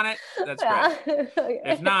 if you want it, that's great. Okay.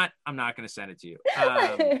 If not, I'm not going to send it to you.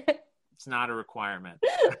 It's not a requirement.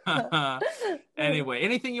 Anyway,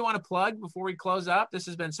 anything you want to plug before we close up? This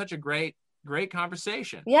has been such a great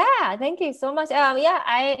conversation. Yeah, thank you so much.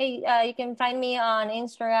 You can find me on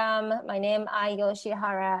Instagram. My name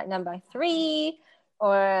Yoshihara 3,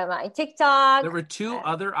 or my TikTok. There were 2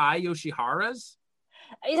 other Yoshiharas?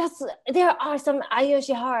 Yes, there are some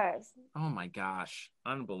Yoshiharas. Oh my gosh,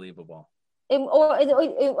 unbelievable. Or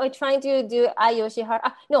trying to do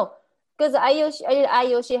Yoshihara. No, because I did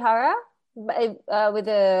Yoshihara with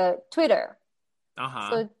the Twitter.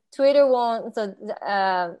 So Twitter won't. So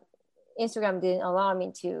Instagram didn't allow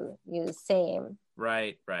me to use same.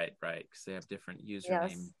 Right. Because they have different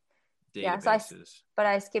username databases. So but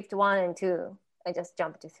I skipped 1 and 2. I just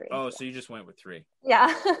jumped to 3. Oh, so you just went with 3.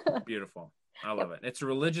 Yeah. Beautiful. I love it. It's a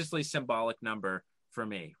religiously symbolic number for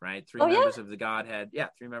me, right? 3 members of the Godhead. Yeah,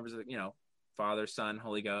 3 members of Father, Son,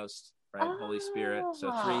 Holy Ghost, right? Holy Spirit.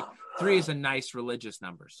 So 3 is a nice religious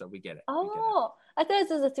number. So we get it. Oh, I thought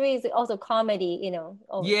the 3 is also comedy,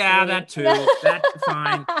 Yeah, 3. That too. That's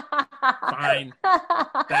fine. Fine.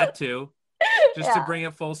 That too. Just to bring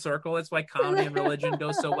it full circle. It's why comedy and religion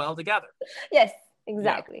go so well together. Yes,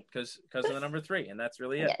 exactly. Because of the number 3, and that's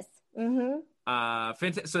really it. Yes.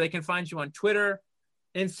 So they can find you on Twitter,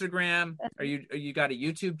 Instagram. You got a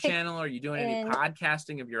YouTube channel? Are you doing any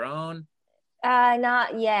podcasting of your own?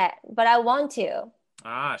 Not yet, but I want to.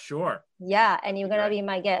 Sure. Yeah, and you're gonna be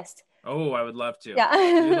my guest. Oh, I would love to. Yeah.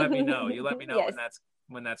 You let me know. Yes.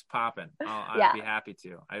 when that's popping. I'd be happy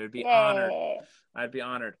to. I would be honored. I'd be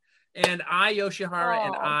honored. And Yoshihara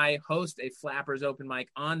and I host a Flappers open mic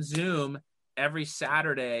on Zoom every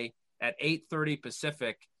Saturday at 8:30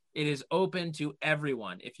 Pacific. It is open to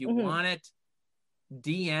everyone. If you want it,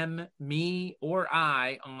 DM me or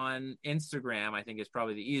I on Instagram. I think is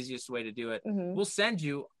probably the easiest way to do it. We'll send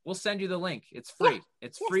you the link. It's free. Yeah.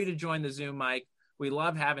 It's free to join the Zoom mic. We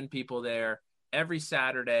love having people there every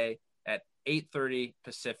Saturday at 8:30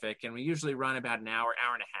 Pacific, and we usually run about an hour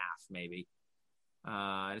and a half, maybe.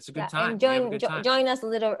 It's a good time. And join us a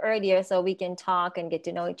little earlier so we can talk and get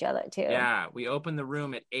to know each other too. Yeah, we open the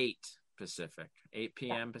room at 8 Pacific, 8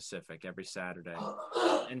 p.m. Pacific every Saturday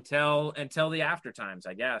until the after times,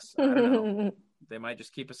 I guess. I don't know. They might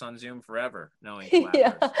just keep us on Zoom forever, knowing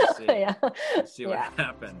Flappers. We'll see what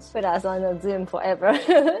happens. Put us on Zoom forever.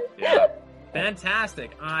 Yeah.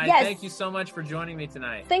 Fantastic. Thank you so much for joining me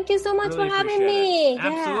tonight. Thank you so much for having me.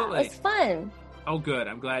 Absolutely. Yeah, it's fun. Oh, good.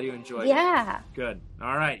 I'm glad you enjoyed it. Yeah. Good.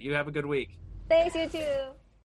 All right. You have a good week. Thanks, you too.